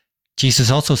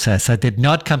 Jesus also says, "I did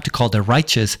not come to call the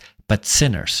righteous, but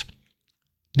sinners."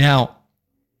 Now,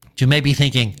 you may be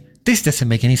thinking, this doesn't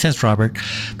make any sense, Robert,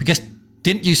 because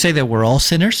didn't you say that we're all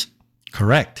sinners?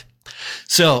 Correct.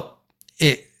 So,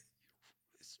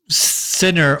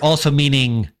 sinner also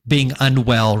meaning being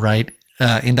unwell, right?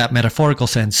 In that metaphorical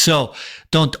sense. So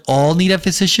don't all need a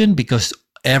physician because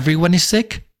everyone is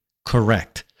sick?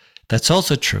 Correct. That's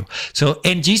also true. So,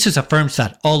 and Jesus affirms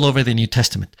that all over the New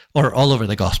Testament, or all over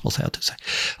the Gospels, I have to say.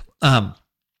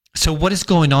 So what is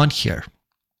going on here?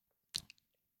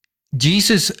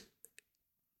 Jesus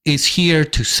is here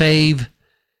to save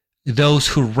those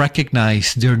who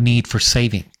recognize their need for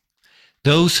saving.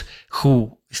 Those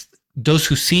who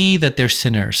see that they're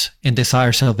sinners and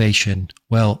desire salvation,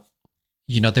 well,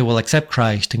 they will accept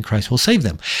Christ and Christ will save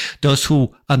them. Those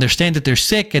who understand that they're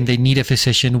sick and they need a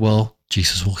physician, well,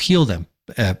 Jesus will heal them,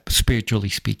 spiritually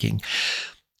speaking.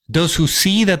 Those who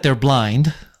see that they're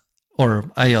blind,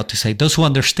 or I ought to say, those who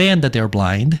understand that they're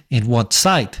blind and want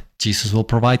sight, Jesus will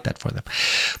provide that for them.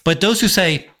 But those who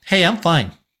say, hey, I'm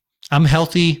fine, I'm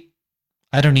healthy,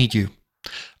 I don't need you.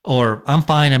 Or I'm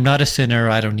fine, I'm not a sinner,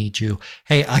 I don't need you.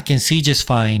 Hey, I can see just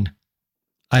fine,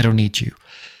 I don't need you.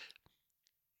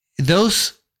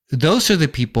 Those are the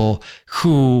people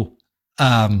who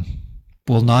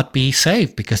will not be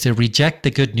saved because they reject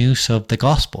the good news of the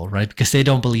gospel, right? Because they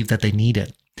don't believe that they need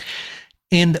it.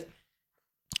 And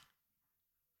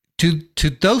to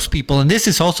those people, and this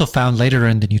is also found later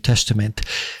in the New Testament,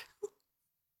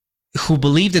 who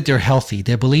believe that they're healthy,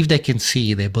 they believe they can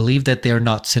see, they believe that they're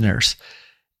not sinners,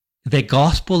 the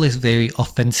gospel is very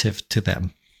offensive to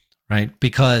them, right?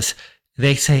 Because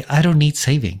they say, I don't need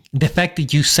saving. The fact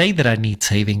that you say that I need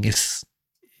saving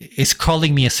is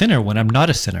calling me a sinner when I'm not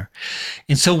a sinner.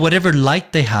 And so whatever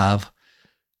light they have,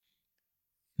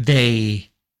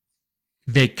 they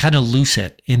kind of lose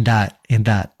it in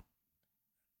that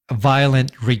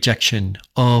violent rejection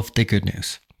of the good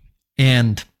news.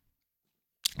 And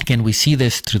again, we see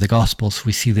this through the Gospels.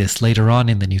 We see this later on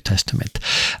in the New Testament.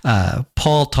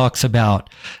 Paul talks about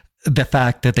the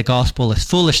fact that the gospel is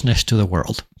foolishness to the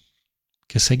world.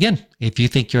 Because again, if you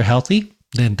think you're healthy,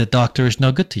 then the doctor is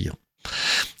no good to you.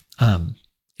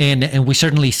 And we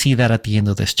certainly see that at the end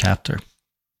of this chapter.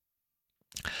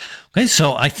 Okay,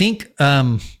 so I think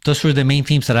those were the main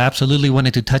themes that I absolutely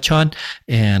wanted to touch on,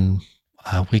 and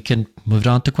we can move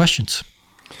on to questions.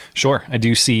 Sure. I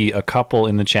do see a couple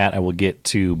in the chat. I will get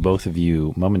to both of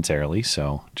you momentarily,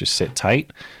 so just sit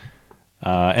tight.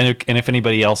 And if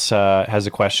anybody else has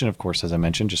a question, of course, as I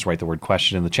mentioned, just write the word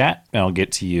question in the chat, and I'll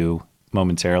get to you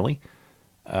momentarily.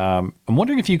 I'm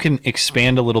wondering if you can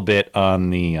expand a little bit on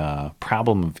the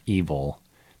problem of evil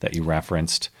that you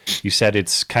referenced. You said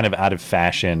it's kind of out of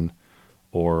fashion,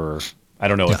 or I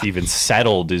don't know if even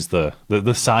settled is the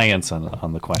science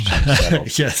on the question,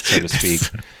 settled, yes, so to speak.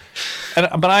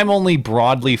 But I'm only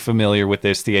broadly familiar with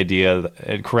this, the idea,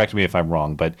 and correct me if I'm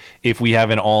wrong, but if we have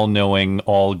an all-knowing,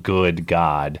 all-good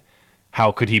God,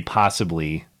 how could he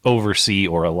possibly oversee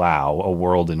or allow a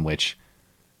world in which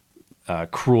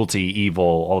cruelty, evil,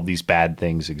 all of these bad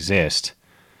things exist?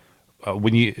 Can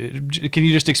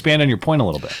you just expand on your point a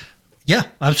little bit? Yeah,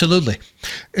 absolutely.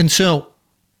 And so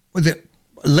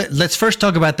let's first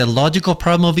talk about the logical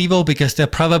problem of evil, because the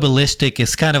probabilistic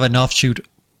is kind of an offshoot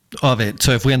of it.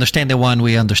 So if we understand the one,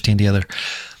 we understand the other.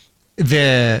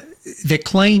 The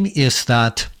claim is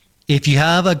that if you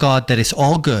have a God that is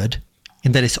all good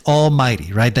and that is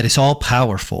almighty, right, that is all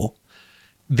powerful,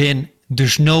 then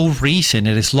there's no reason,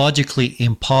 it is logically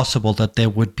impossible that there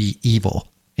would be evil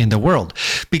in the world.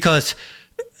 Because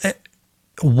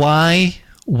why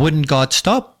wouldn't God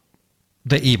stop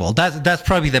the evil? That's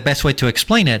probably the best way to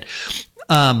explain it.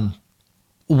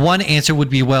 One answer would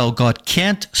be, well, God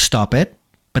can't stop it,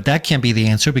 but that can't be the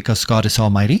answer because God is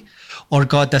almighty. Or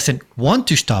God doesn't want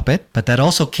to stop it, but that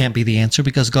also can't be the answer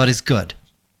because God is good.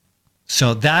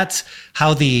 So that's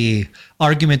how the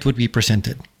argument would be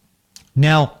presented.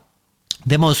 Now,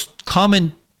 the most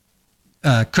common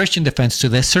Christian defense to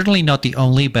this, certainly not the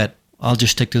only, but I'll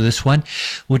just stick to this one,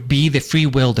 would be the free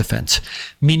will defense,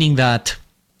 meaning that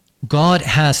God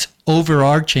has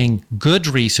overarching good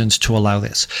reasons to allow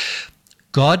this.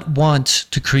 God wants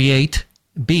to create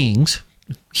beings,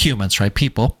 humans, right,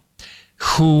 people,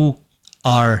 who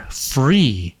are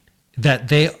free,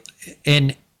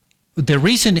 and the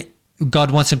reason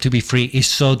God wants them to be free is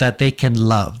so that they can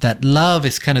love. That love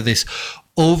is kind of this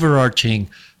overarching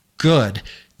good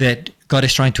that God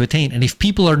is trying to attain. And if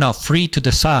people are not free to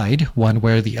decide one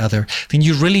way or the other, then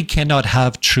you really cannot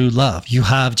have true love. You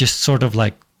have just sort of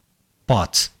like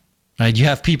bots, right? You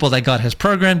have people that God has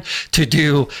programmed to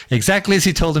do exactly as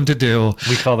he told them to do.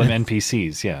 We call them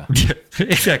NPCs, yeah.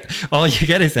 Exactly. All you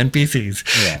get is NPCs.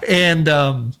 Yeah.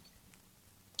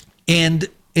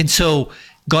 And so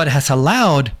God has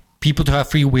allowed people to have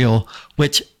free will,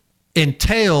 which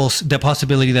entails the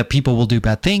possibility that people will do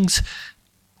bad things,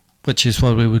 which is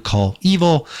what we would call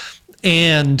evil.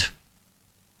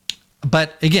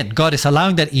 But again, God is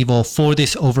allowing that evil for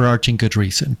this overarching good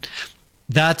reason.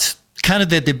 That's kind of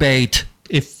the debate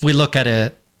if we look at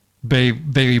it very,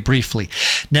 very briefly.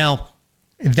 Now,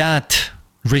 that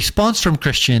response from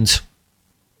Christians,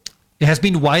 it has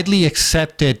been widely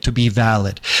accepted to be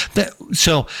valid.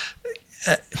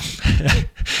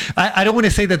 I don't want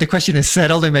to say that the question is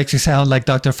settled. It makes you sound like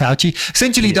Dr. Fauci.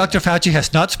 Essentially, yeah. Dr. Fauci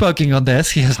has not spoken on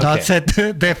this. He has not said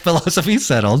the philosophy is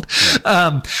settled.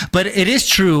 Yeah. But it is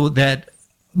true that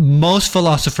most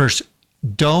philosophers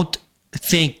don't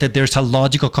think that there's a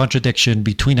logical contradiction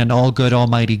between an all-good,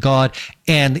 almighty God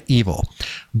and evil.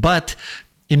 But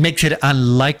it makes it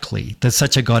unlikely that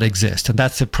such a God exists. And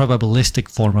that's the probabilistic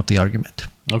form of the argument.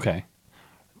 Okay.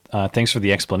 Thanks for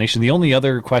the explanation. The only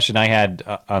other question I had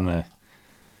on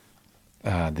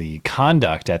the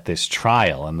conduct at this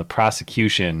trial and the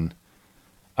prosecution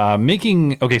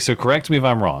so correct me if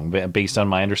I'm wrong, but based on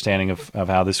my understanding of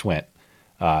how this went,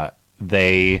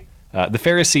 the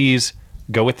Pharisees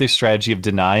go with this strategy of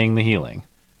denying the healing.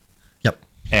 Yep.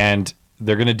 And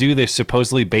they're going to do this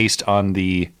supposedly based on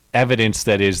the evidence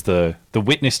that is the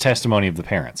witness testimony of the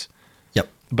parents. Yep.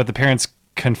 But the parents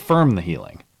confirm the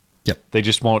healing. Yep. They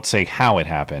just won't say how it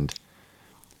happened.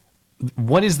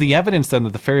 What is the evidence then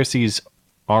that the Pharisees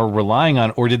are relying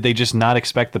on, or did they just not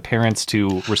expect the parents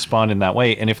to respond in that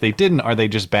way? And if they didn't, are they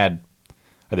just bad?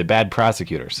 Are they bad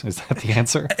prosecutors? Is that the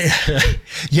answer?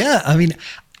 Yeah, I mean,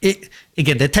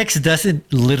 again, the text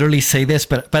doesn't literally say this,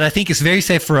 but I think it's very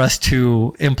safe for us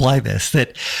to imply this,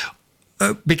 that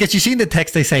because you see in the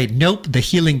text, they say, nope, the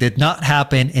healing did not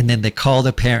happen, and then they call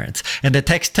the parents. And the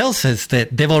text tells us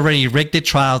that they've already rigged the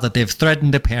trial, that they've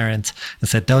threatened the parents and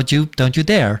said, don't you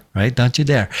dare, right? Don't you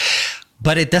dare.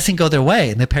 But it doesn't go their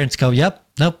way. And the parents go, yep,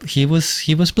 nope, he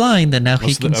was blind, and now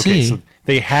he can see. So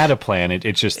they had a plan.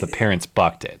 It's just the parents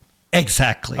bucked it.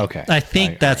 Exactly. Okay. I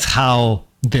think that's how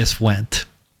this went.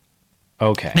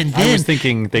 Okay. And then, I was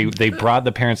thinking they brought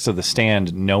the parents to the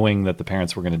stand knowing that the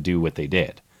parents were going to do what they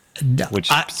did, which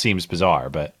seems bizarre,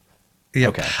 but yeah.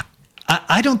 Okay.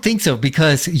 I don't think so,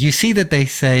 because you see that they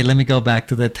say, let me go back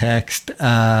to the text.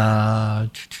 Now,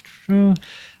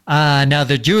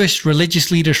 the Jewish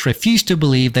religious leaders refused to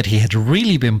believe that he had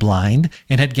really been blind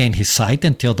and had gained his sight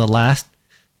until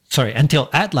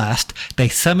at last they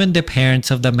summoned the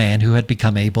parents of the man who had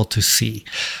become able to see.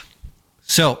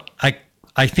 So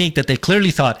I think that they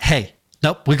clearly thought, hey,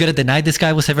 nope, we're going to deny this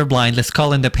guy was ever blind. Let's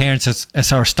call in the parents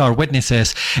as our star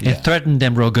witnesses and threaten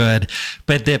them real good.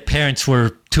 But the parents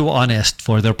were too honest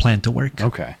for their plan to work.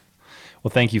 Okay.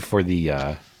 Well, thank you for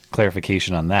the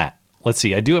clarification on that. Let's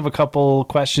see. I do have a couple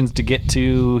questions to get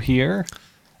to here.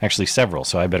 Actually, several,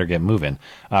 so I better get moving.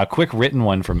 Quick written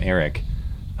one from Eric.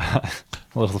 A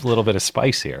little bit of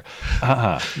spice here.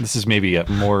 This is maybe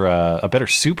a better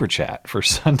super chat for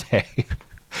Sunday.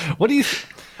 What do you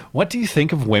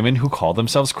think of women who call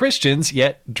themselves Christians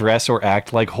yet dress or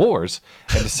act like whores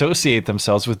and associate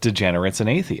themselves with degenerates and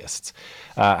atheists?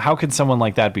 How can someone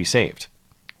like that be saved?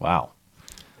 Wow.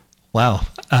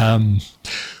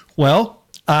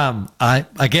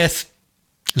 I guess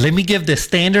let me give the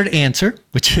standard answer,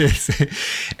 which is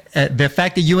the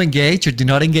fact that you engage or do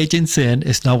not engage in sin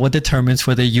is not what determines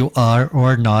whether you are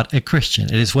or not a Christian.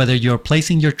 It is whether you're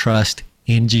placing your trust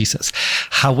in Jesus.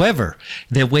 However,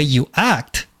 the way you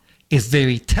act is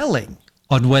very telling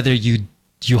on whether you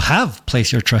have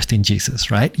placed your trust in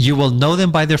Jesus, right? You will know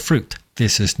them by their fruit.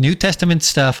 This is New Testament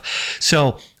stuff.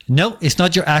 So no, it's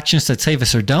not your actions that save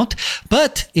us or don't.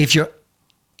 But if you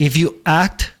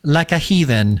act like a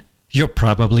heathen, you're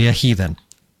probably a heathen.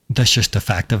 That's just the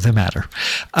fact of the matter.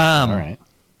 All right.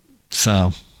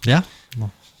 So, yeah.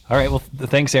 All right. Well,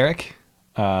 thanks, Eric.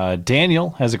 Daniel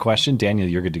has a question. Daniel,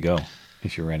 you're good to go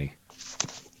if you're ready.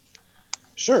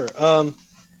 Sure.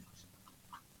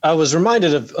 I was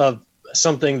reminded of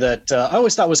something that I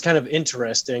always thought was kind of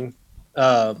interesting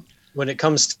when it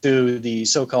comes to the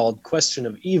so-called question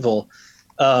of evil.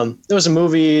 There was a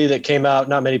movie that came out,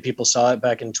 not many people saw it,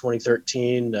 back in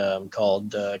 2013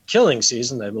 called Killing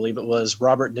Season. I believe it was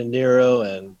Robert De Niro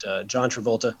and John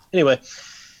Travolta. Anyway,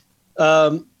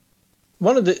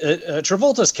 one of the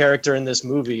Travolta's character in this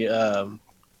movie,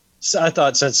 I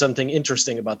thought said something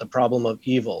interesting about the problem of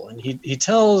evil. And he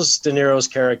tells De Niro's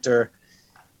character,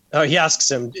 he asks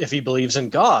him if he believes in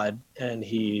God. And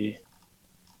he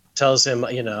tells him,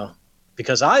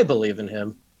 because I believe in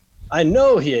him, I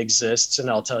know he exists, and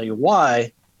I'll tell you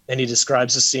why. And he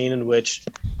describes a scene in which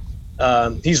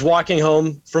he's walking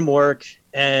home from work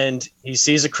and he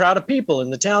sees a crowd of people in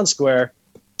the town square.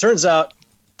 Turns out,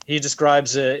 he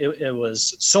describes it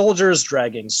was soldiers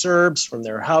dragging Serbs from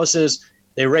their houses.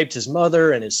 They raped his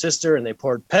mother and his sister, and they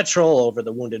poured petrol over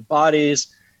the wounded bodies.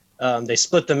 They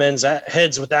split the men's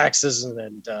heads with axes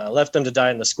and left them to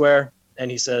die in the square. And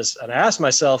he says, and I asked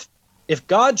myself, if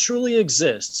God truly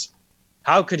exists,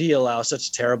 how could he allow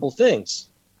such terrible things?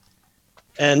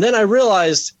 And then I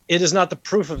realized it is not the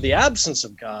proof of the absence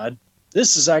of God.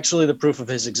 This is actually the proof of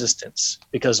his existence,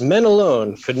 because men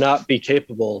alone could not be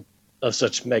capable of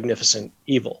such magnificent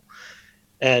evil.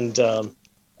 And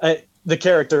the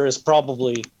character is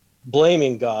probably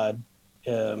blaming God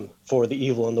for the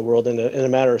evil in the world in a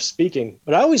matter of speaking.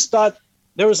 But I always thought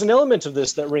there was an element of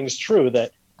this that rings true,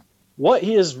 that what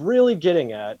he is really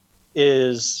getting at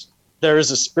is there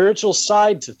is a spiritual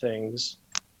side to things,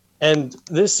 and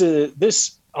this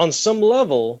on some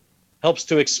level helps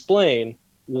to explain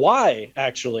why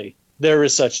actually there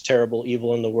is such terrible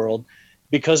evil in the world,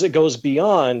 because it goes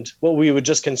beyond what we would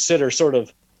just consider sort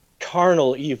of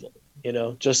carnal evil,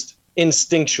 just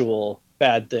instinctual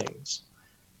bad things.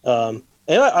 And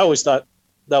I always thought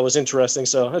that was interesting.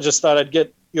 So I just thought I'd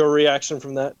get your reaction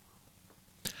from that.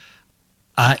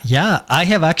 Yeah, I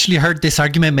have actually heard this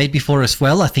argument made before as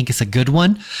well. I think it's a good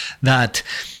one, that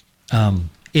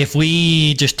if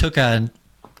we just took a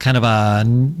kind of a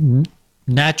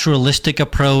naturalistic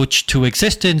approach to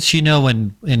existence,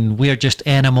 and we are just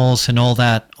animals and all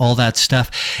that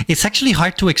stuff, it's actually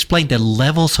hard to explain the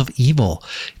levels of evil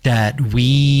that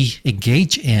we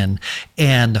engage in.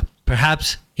 And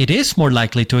perhaps it is more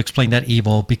likely to explain that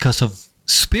evil because of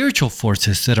spiritual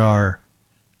forces that are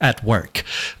at work.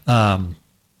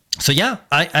 So yeah,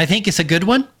 I think it's a good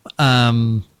one.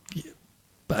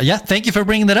 Yeah, thank you for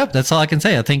bringing that up. That's all I can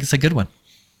say. I think it's a good one.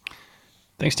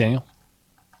 Thanks, Daniel.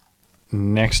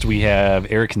 Next, we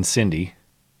have Eric and Cindy.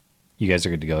 You guys are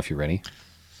good to go if you're ready.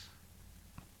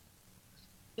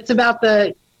 It's about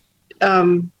the,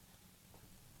 I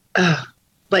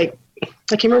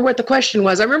can't remember what the question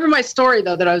was. I remember my story,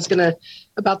 though, that I was going to,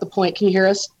 about the point. Can you hear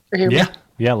us? Or hear me?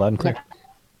 Yeah, loud and clear.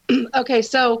 Okay,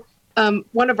 so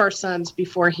one of our sons,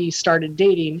 before he started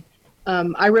dating,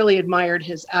 I really admired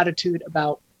his attitude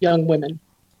about young women.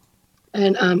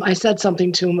 And I said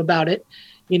something to him about it,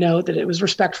 that it was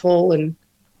respectful and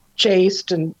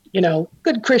chaste and,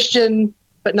 good Christian,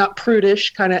 but not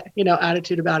prudish kind of,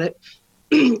 attitude about it.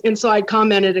 And so I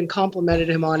commented and complimented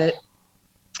him on it.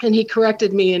 And he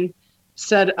corrected me and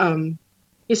said,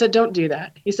 don't do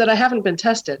that. He said, I haven't been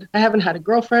tested. I haven't had a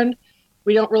girlfriend.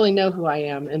 We don't really know who I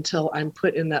am until I'm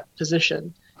put in that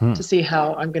position to see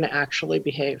how I'm going to actually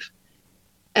behave.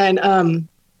 And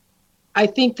I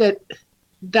think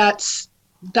that's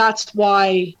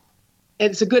why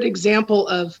it's a good example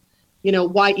of,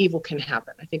 why evil can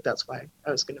happen. I think that's why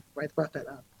I brought that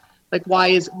up. Like,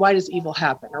 why does evil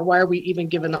happen? Or why are we even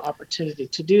given the opportunity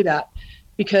to do that?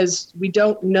 Because we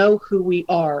don't know who we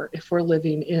are if we're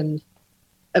living in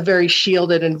a very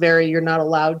shielded and you're not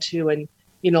allowed to. And,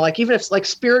 even if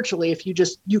spiritually, if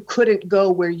you couldn't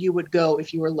go where you would go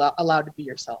if you were allowed to be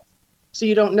yourself. So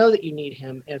you don't know that you need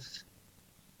him if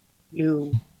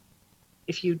you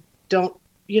don't,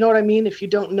 you know what I mean? If you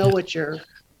don't know what you're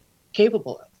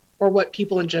capable of, or what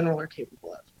people in general are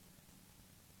capable of.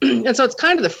 And so it's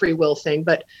kind of the free will thing,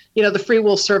 but the free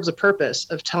will serves a purpose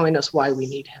of telling us why we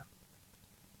need him.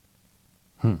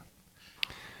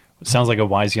 Sounds like a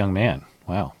wise young man.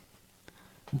 Wow.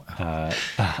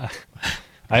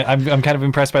 I'm kind of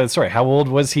impressed by the story. How old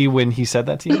was he when he said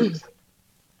that to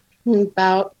you?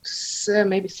 About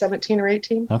maybe 17 or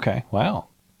 18. Okay. Wow.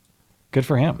 Good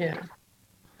for him. Yeah.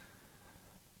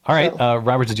 All right.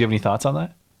 Robert, did you have any thoughts on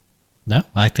that? No,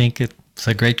 I think it's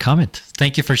a great comment.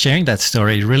 Thank you for sharing that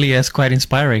story. It really is quite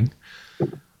inspiring. All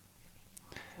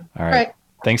right.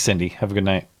 Thanks, Cindy. Have a good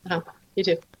night. You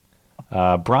too.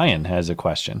 Brian has a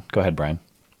question. Go ahead, Brian.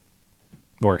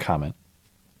 Or a comment.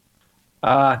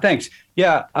 Thanks.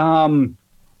 Yeah.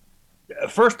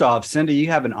 First off, Cindy, you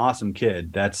have an awesome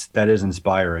kid. That is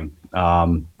inspiring.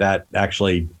 That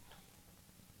actually,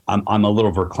 I'm a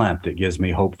little verklempt. It gives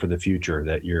me hope for the future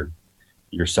that your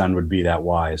son would be that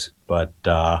wise. But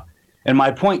and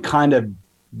my point kind of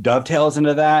dovetails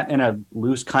into that in a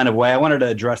loose kind of way. I wanted to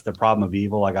address the problem of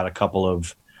evil. I got a couple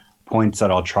of points that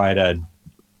I'll try to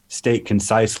state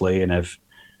concisely, and if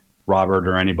Robert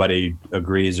or anybody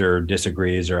agrees or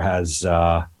disagrees or has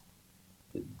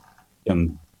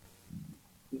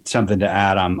something to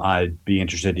add, I'd be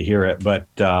interested to hear it. But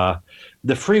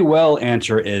the free will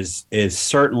answer is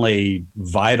certainly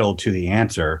vital to the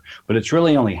answer, but it's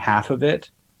really only half of it.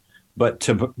 But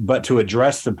to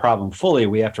address the problem fully,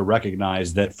 we have to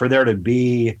recognize that for there to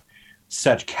be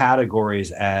such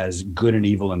categories as good and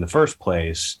evil in the first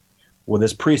place, well,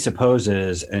 this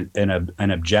presupposes an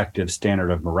objective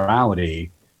standard of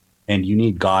morality, and you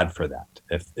need God for that.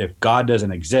 If God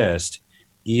doesn't exist,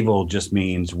 evil just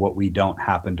means what we don't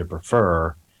happen to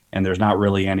prefer, and there's not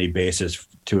really any basis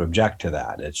to object to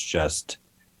that. It's just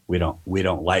we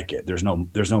don't like it. There's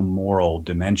no moral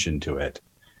dimension to it,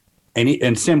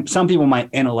 and some people might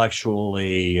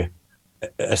intellectually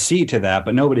accede to that,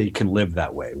 but nobody can live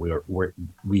that way.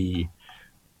 We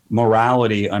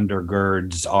morality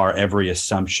undergirds our every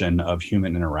assumption of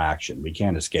human interaction. We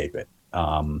can't escape it.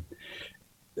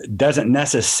 Doesn't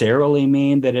necessarily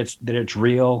mean that it's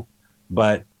real,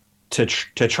 but to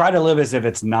try to live as if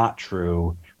it's not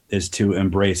true is to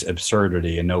embrace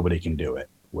absurdity, and nobody can do it,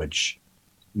 which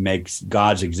makes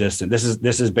God's existence.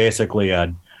 This is basically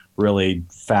a really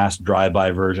fast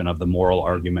drive-by version of the moral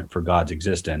argument for God's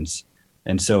existence.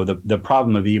 And so the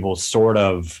problem of evil sort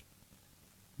of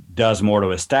does more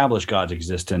to establish God's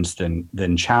existence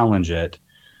than challenge it.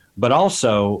 But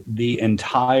also the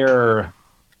entire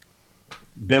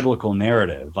biblical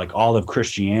narrative, like all of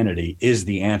Christianity, is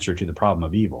the answer to the problem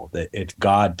of evil. That it's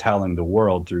God telling the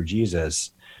world through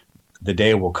Jesus, the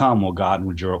day will come when God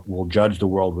will judge the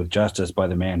world with justice by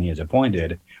the man he has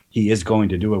appointed. He is going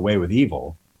to do away with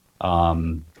evil.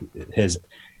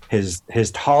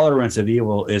 His tolerance of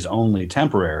evil is only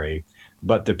temporary,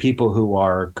 but the people who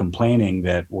are complaining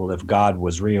that, well, if God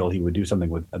was real, he would do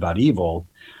something about evil,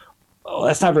 well,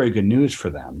 that's not very good news for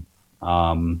them.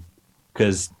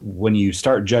 Because when you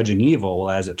start judging evil,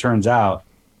 as it turns out,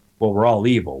 well, we're all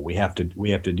evil. We have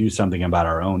to do something about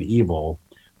our own evil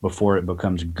before it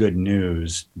becomes good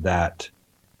news that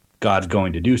God's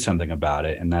going to do something about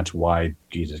it. And that's why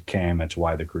Jesus came. That's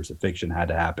why the crucifixion had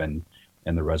to happen,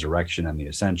 and the resurrection and the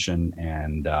ascension.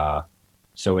 And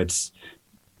so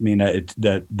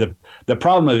the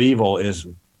problem of evil is,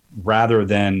 rather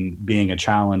than being a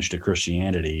challenge to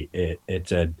Christianity,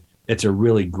 it's a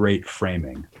really great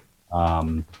framing.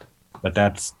 But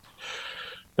that's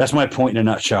my point in a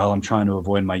nutshell. I'm trying to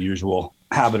avoid my usual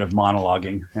habit of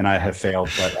monologuing, and I have failed,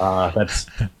 but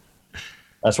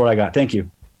that's what I got. Thank you.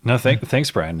 No,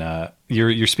 thanks, Brian.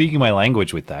 You're speaking my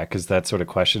language with that, because that sort of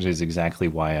question is exactly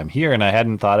why I'm here. And I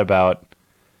hadn't thought about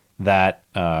that,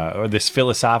 or this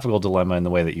philosophical dilemma in the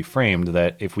way that you framed,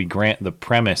 that if we grant the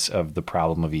premise of the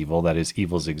problem of evil, that is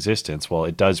evil's existence, well,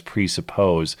 it does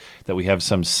presuppose that we have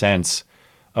some sense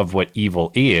of what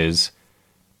evil is.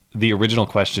 The original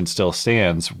question still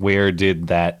stands. Where did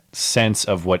that sense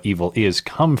of what evil is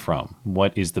come from?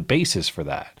 What is the basis for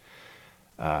that?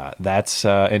 That's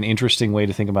an interesting way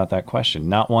to think about that question.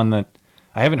 Not one that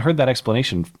I haven't heard that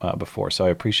explanation before, so I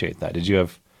appreciate that. Did you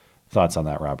have thoughts on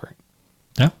that, Robert?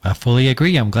 No, I fully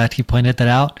agree. I'm glad he pointed that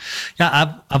out.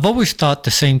 Yeah, I've always thought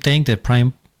the same thing that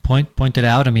Prime pointed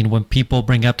out. I mean, when people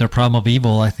bring up their problem of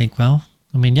evil, I think, well,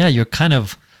 I mean, yeah, you're kind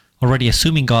of already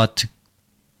assuming God to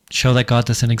show that God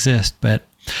doesn't exist. But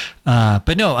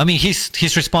no, I mean,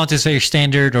 his response is very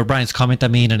standard, or Brian's comment, I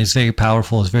mean, and it's very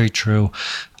powerful. It's very true.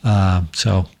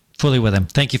 So fully with him.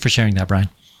 Thank you for sharing that, Brian.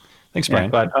 Thanks,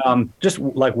 Brian. Yeah, but just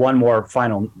like one more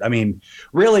final, I mean,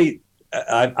 really,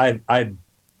 I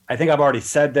think I've already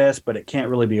said this, but it can't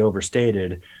really be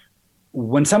overstated.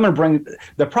 When someone brings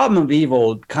the problem of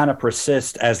evil, kind of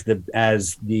persists as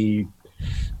the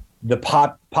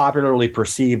popularly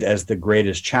perceived as the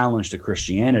greatest challenge to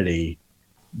Christianity.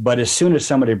 But as soon as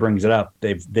somebody brings it up,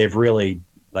 they've really,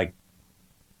 like,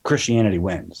 Christianity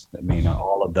wins. I mean,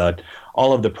 all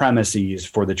of the premises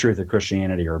for the truth of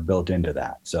Christianity are built into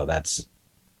that. So that's,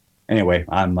 anyway,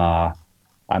 I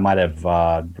might have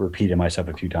repeated myself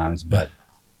a few times, but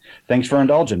thanks for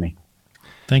indulging me.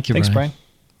 Thank you, Thanks, Brian.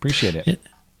 Appreciate it.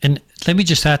 And let me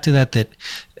just add to that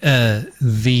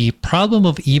the problem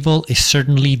of evil is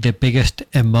certainly the biggest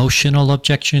emotional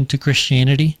objection to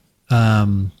Christianity.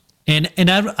 And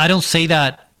I don't say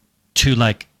that to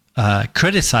like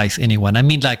criticize anyone. I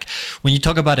mean, like, when you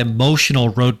talk about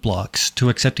emotional roadblocks to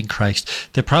accepting Christ,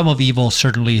 the problem of evil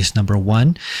certainly is number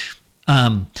one.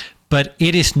 But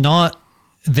it is not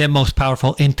the most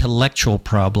powerful intellectual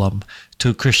problem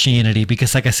to Christianity,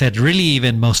 because, like I said, really,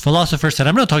 even most philosophers, and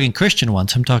I'm not talking Christian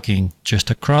ones, I'm talking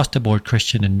just across the board,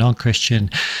 Christian and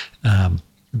non-Christian,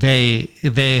 they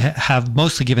have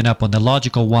mostly given up on the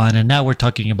logical one, and now we're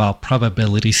talking about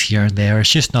probabilities here and there. It's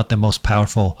just not the most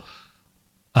powerful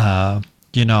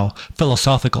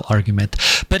philosophical argument,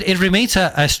 but it remains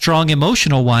a strong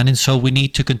emotional one, and so we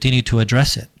need to continue to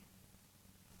address it.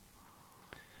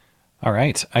 All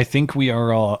right. I think we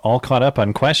are all caught up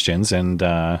on questions, and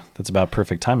that's about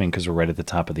perfect timing because we're right at the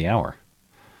top of the hour.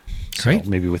 Great. So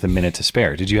maybe with a minute to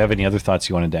spare. Did you have any other thoughts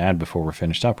you wanted to add before we're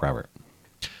finished up, Robert?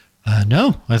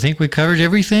 No, I think we covered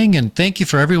everything, and thank you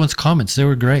for everyone's comments. They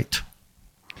were great.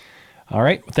 All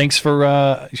right. Thanks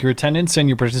for your attendance and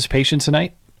your participation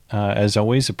tonight. As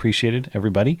always, appreciated,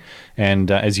 everybody. And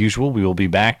as usual, we will be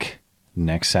back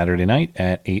next Saturday night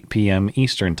at 8 p.m.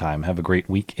 Eastern Time. Have a great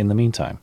week in the meantime.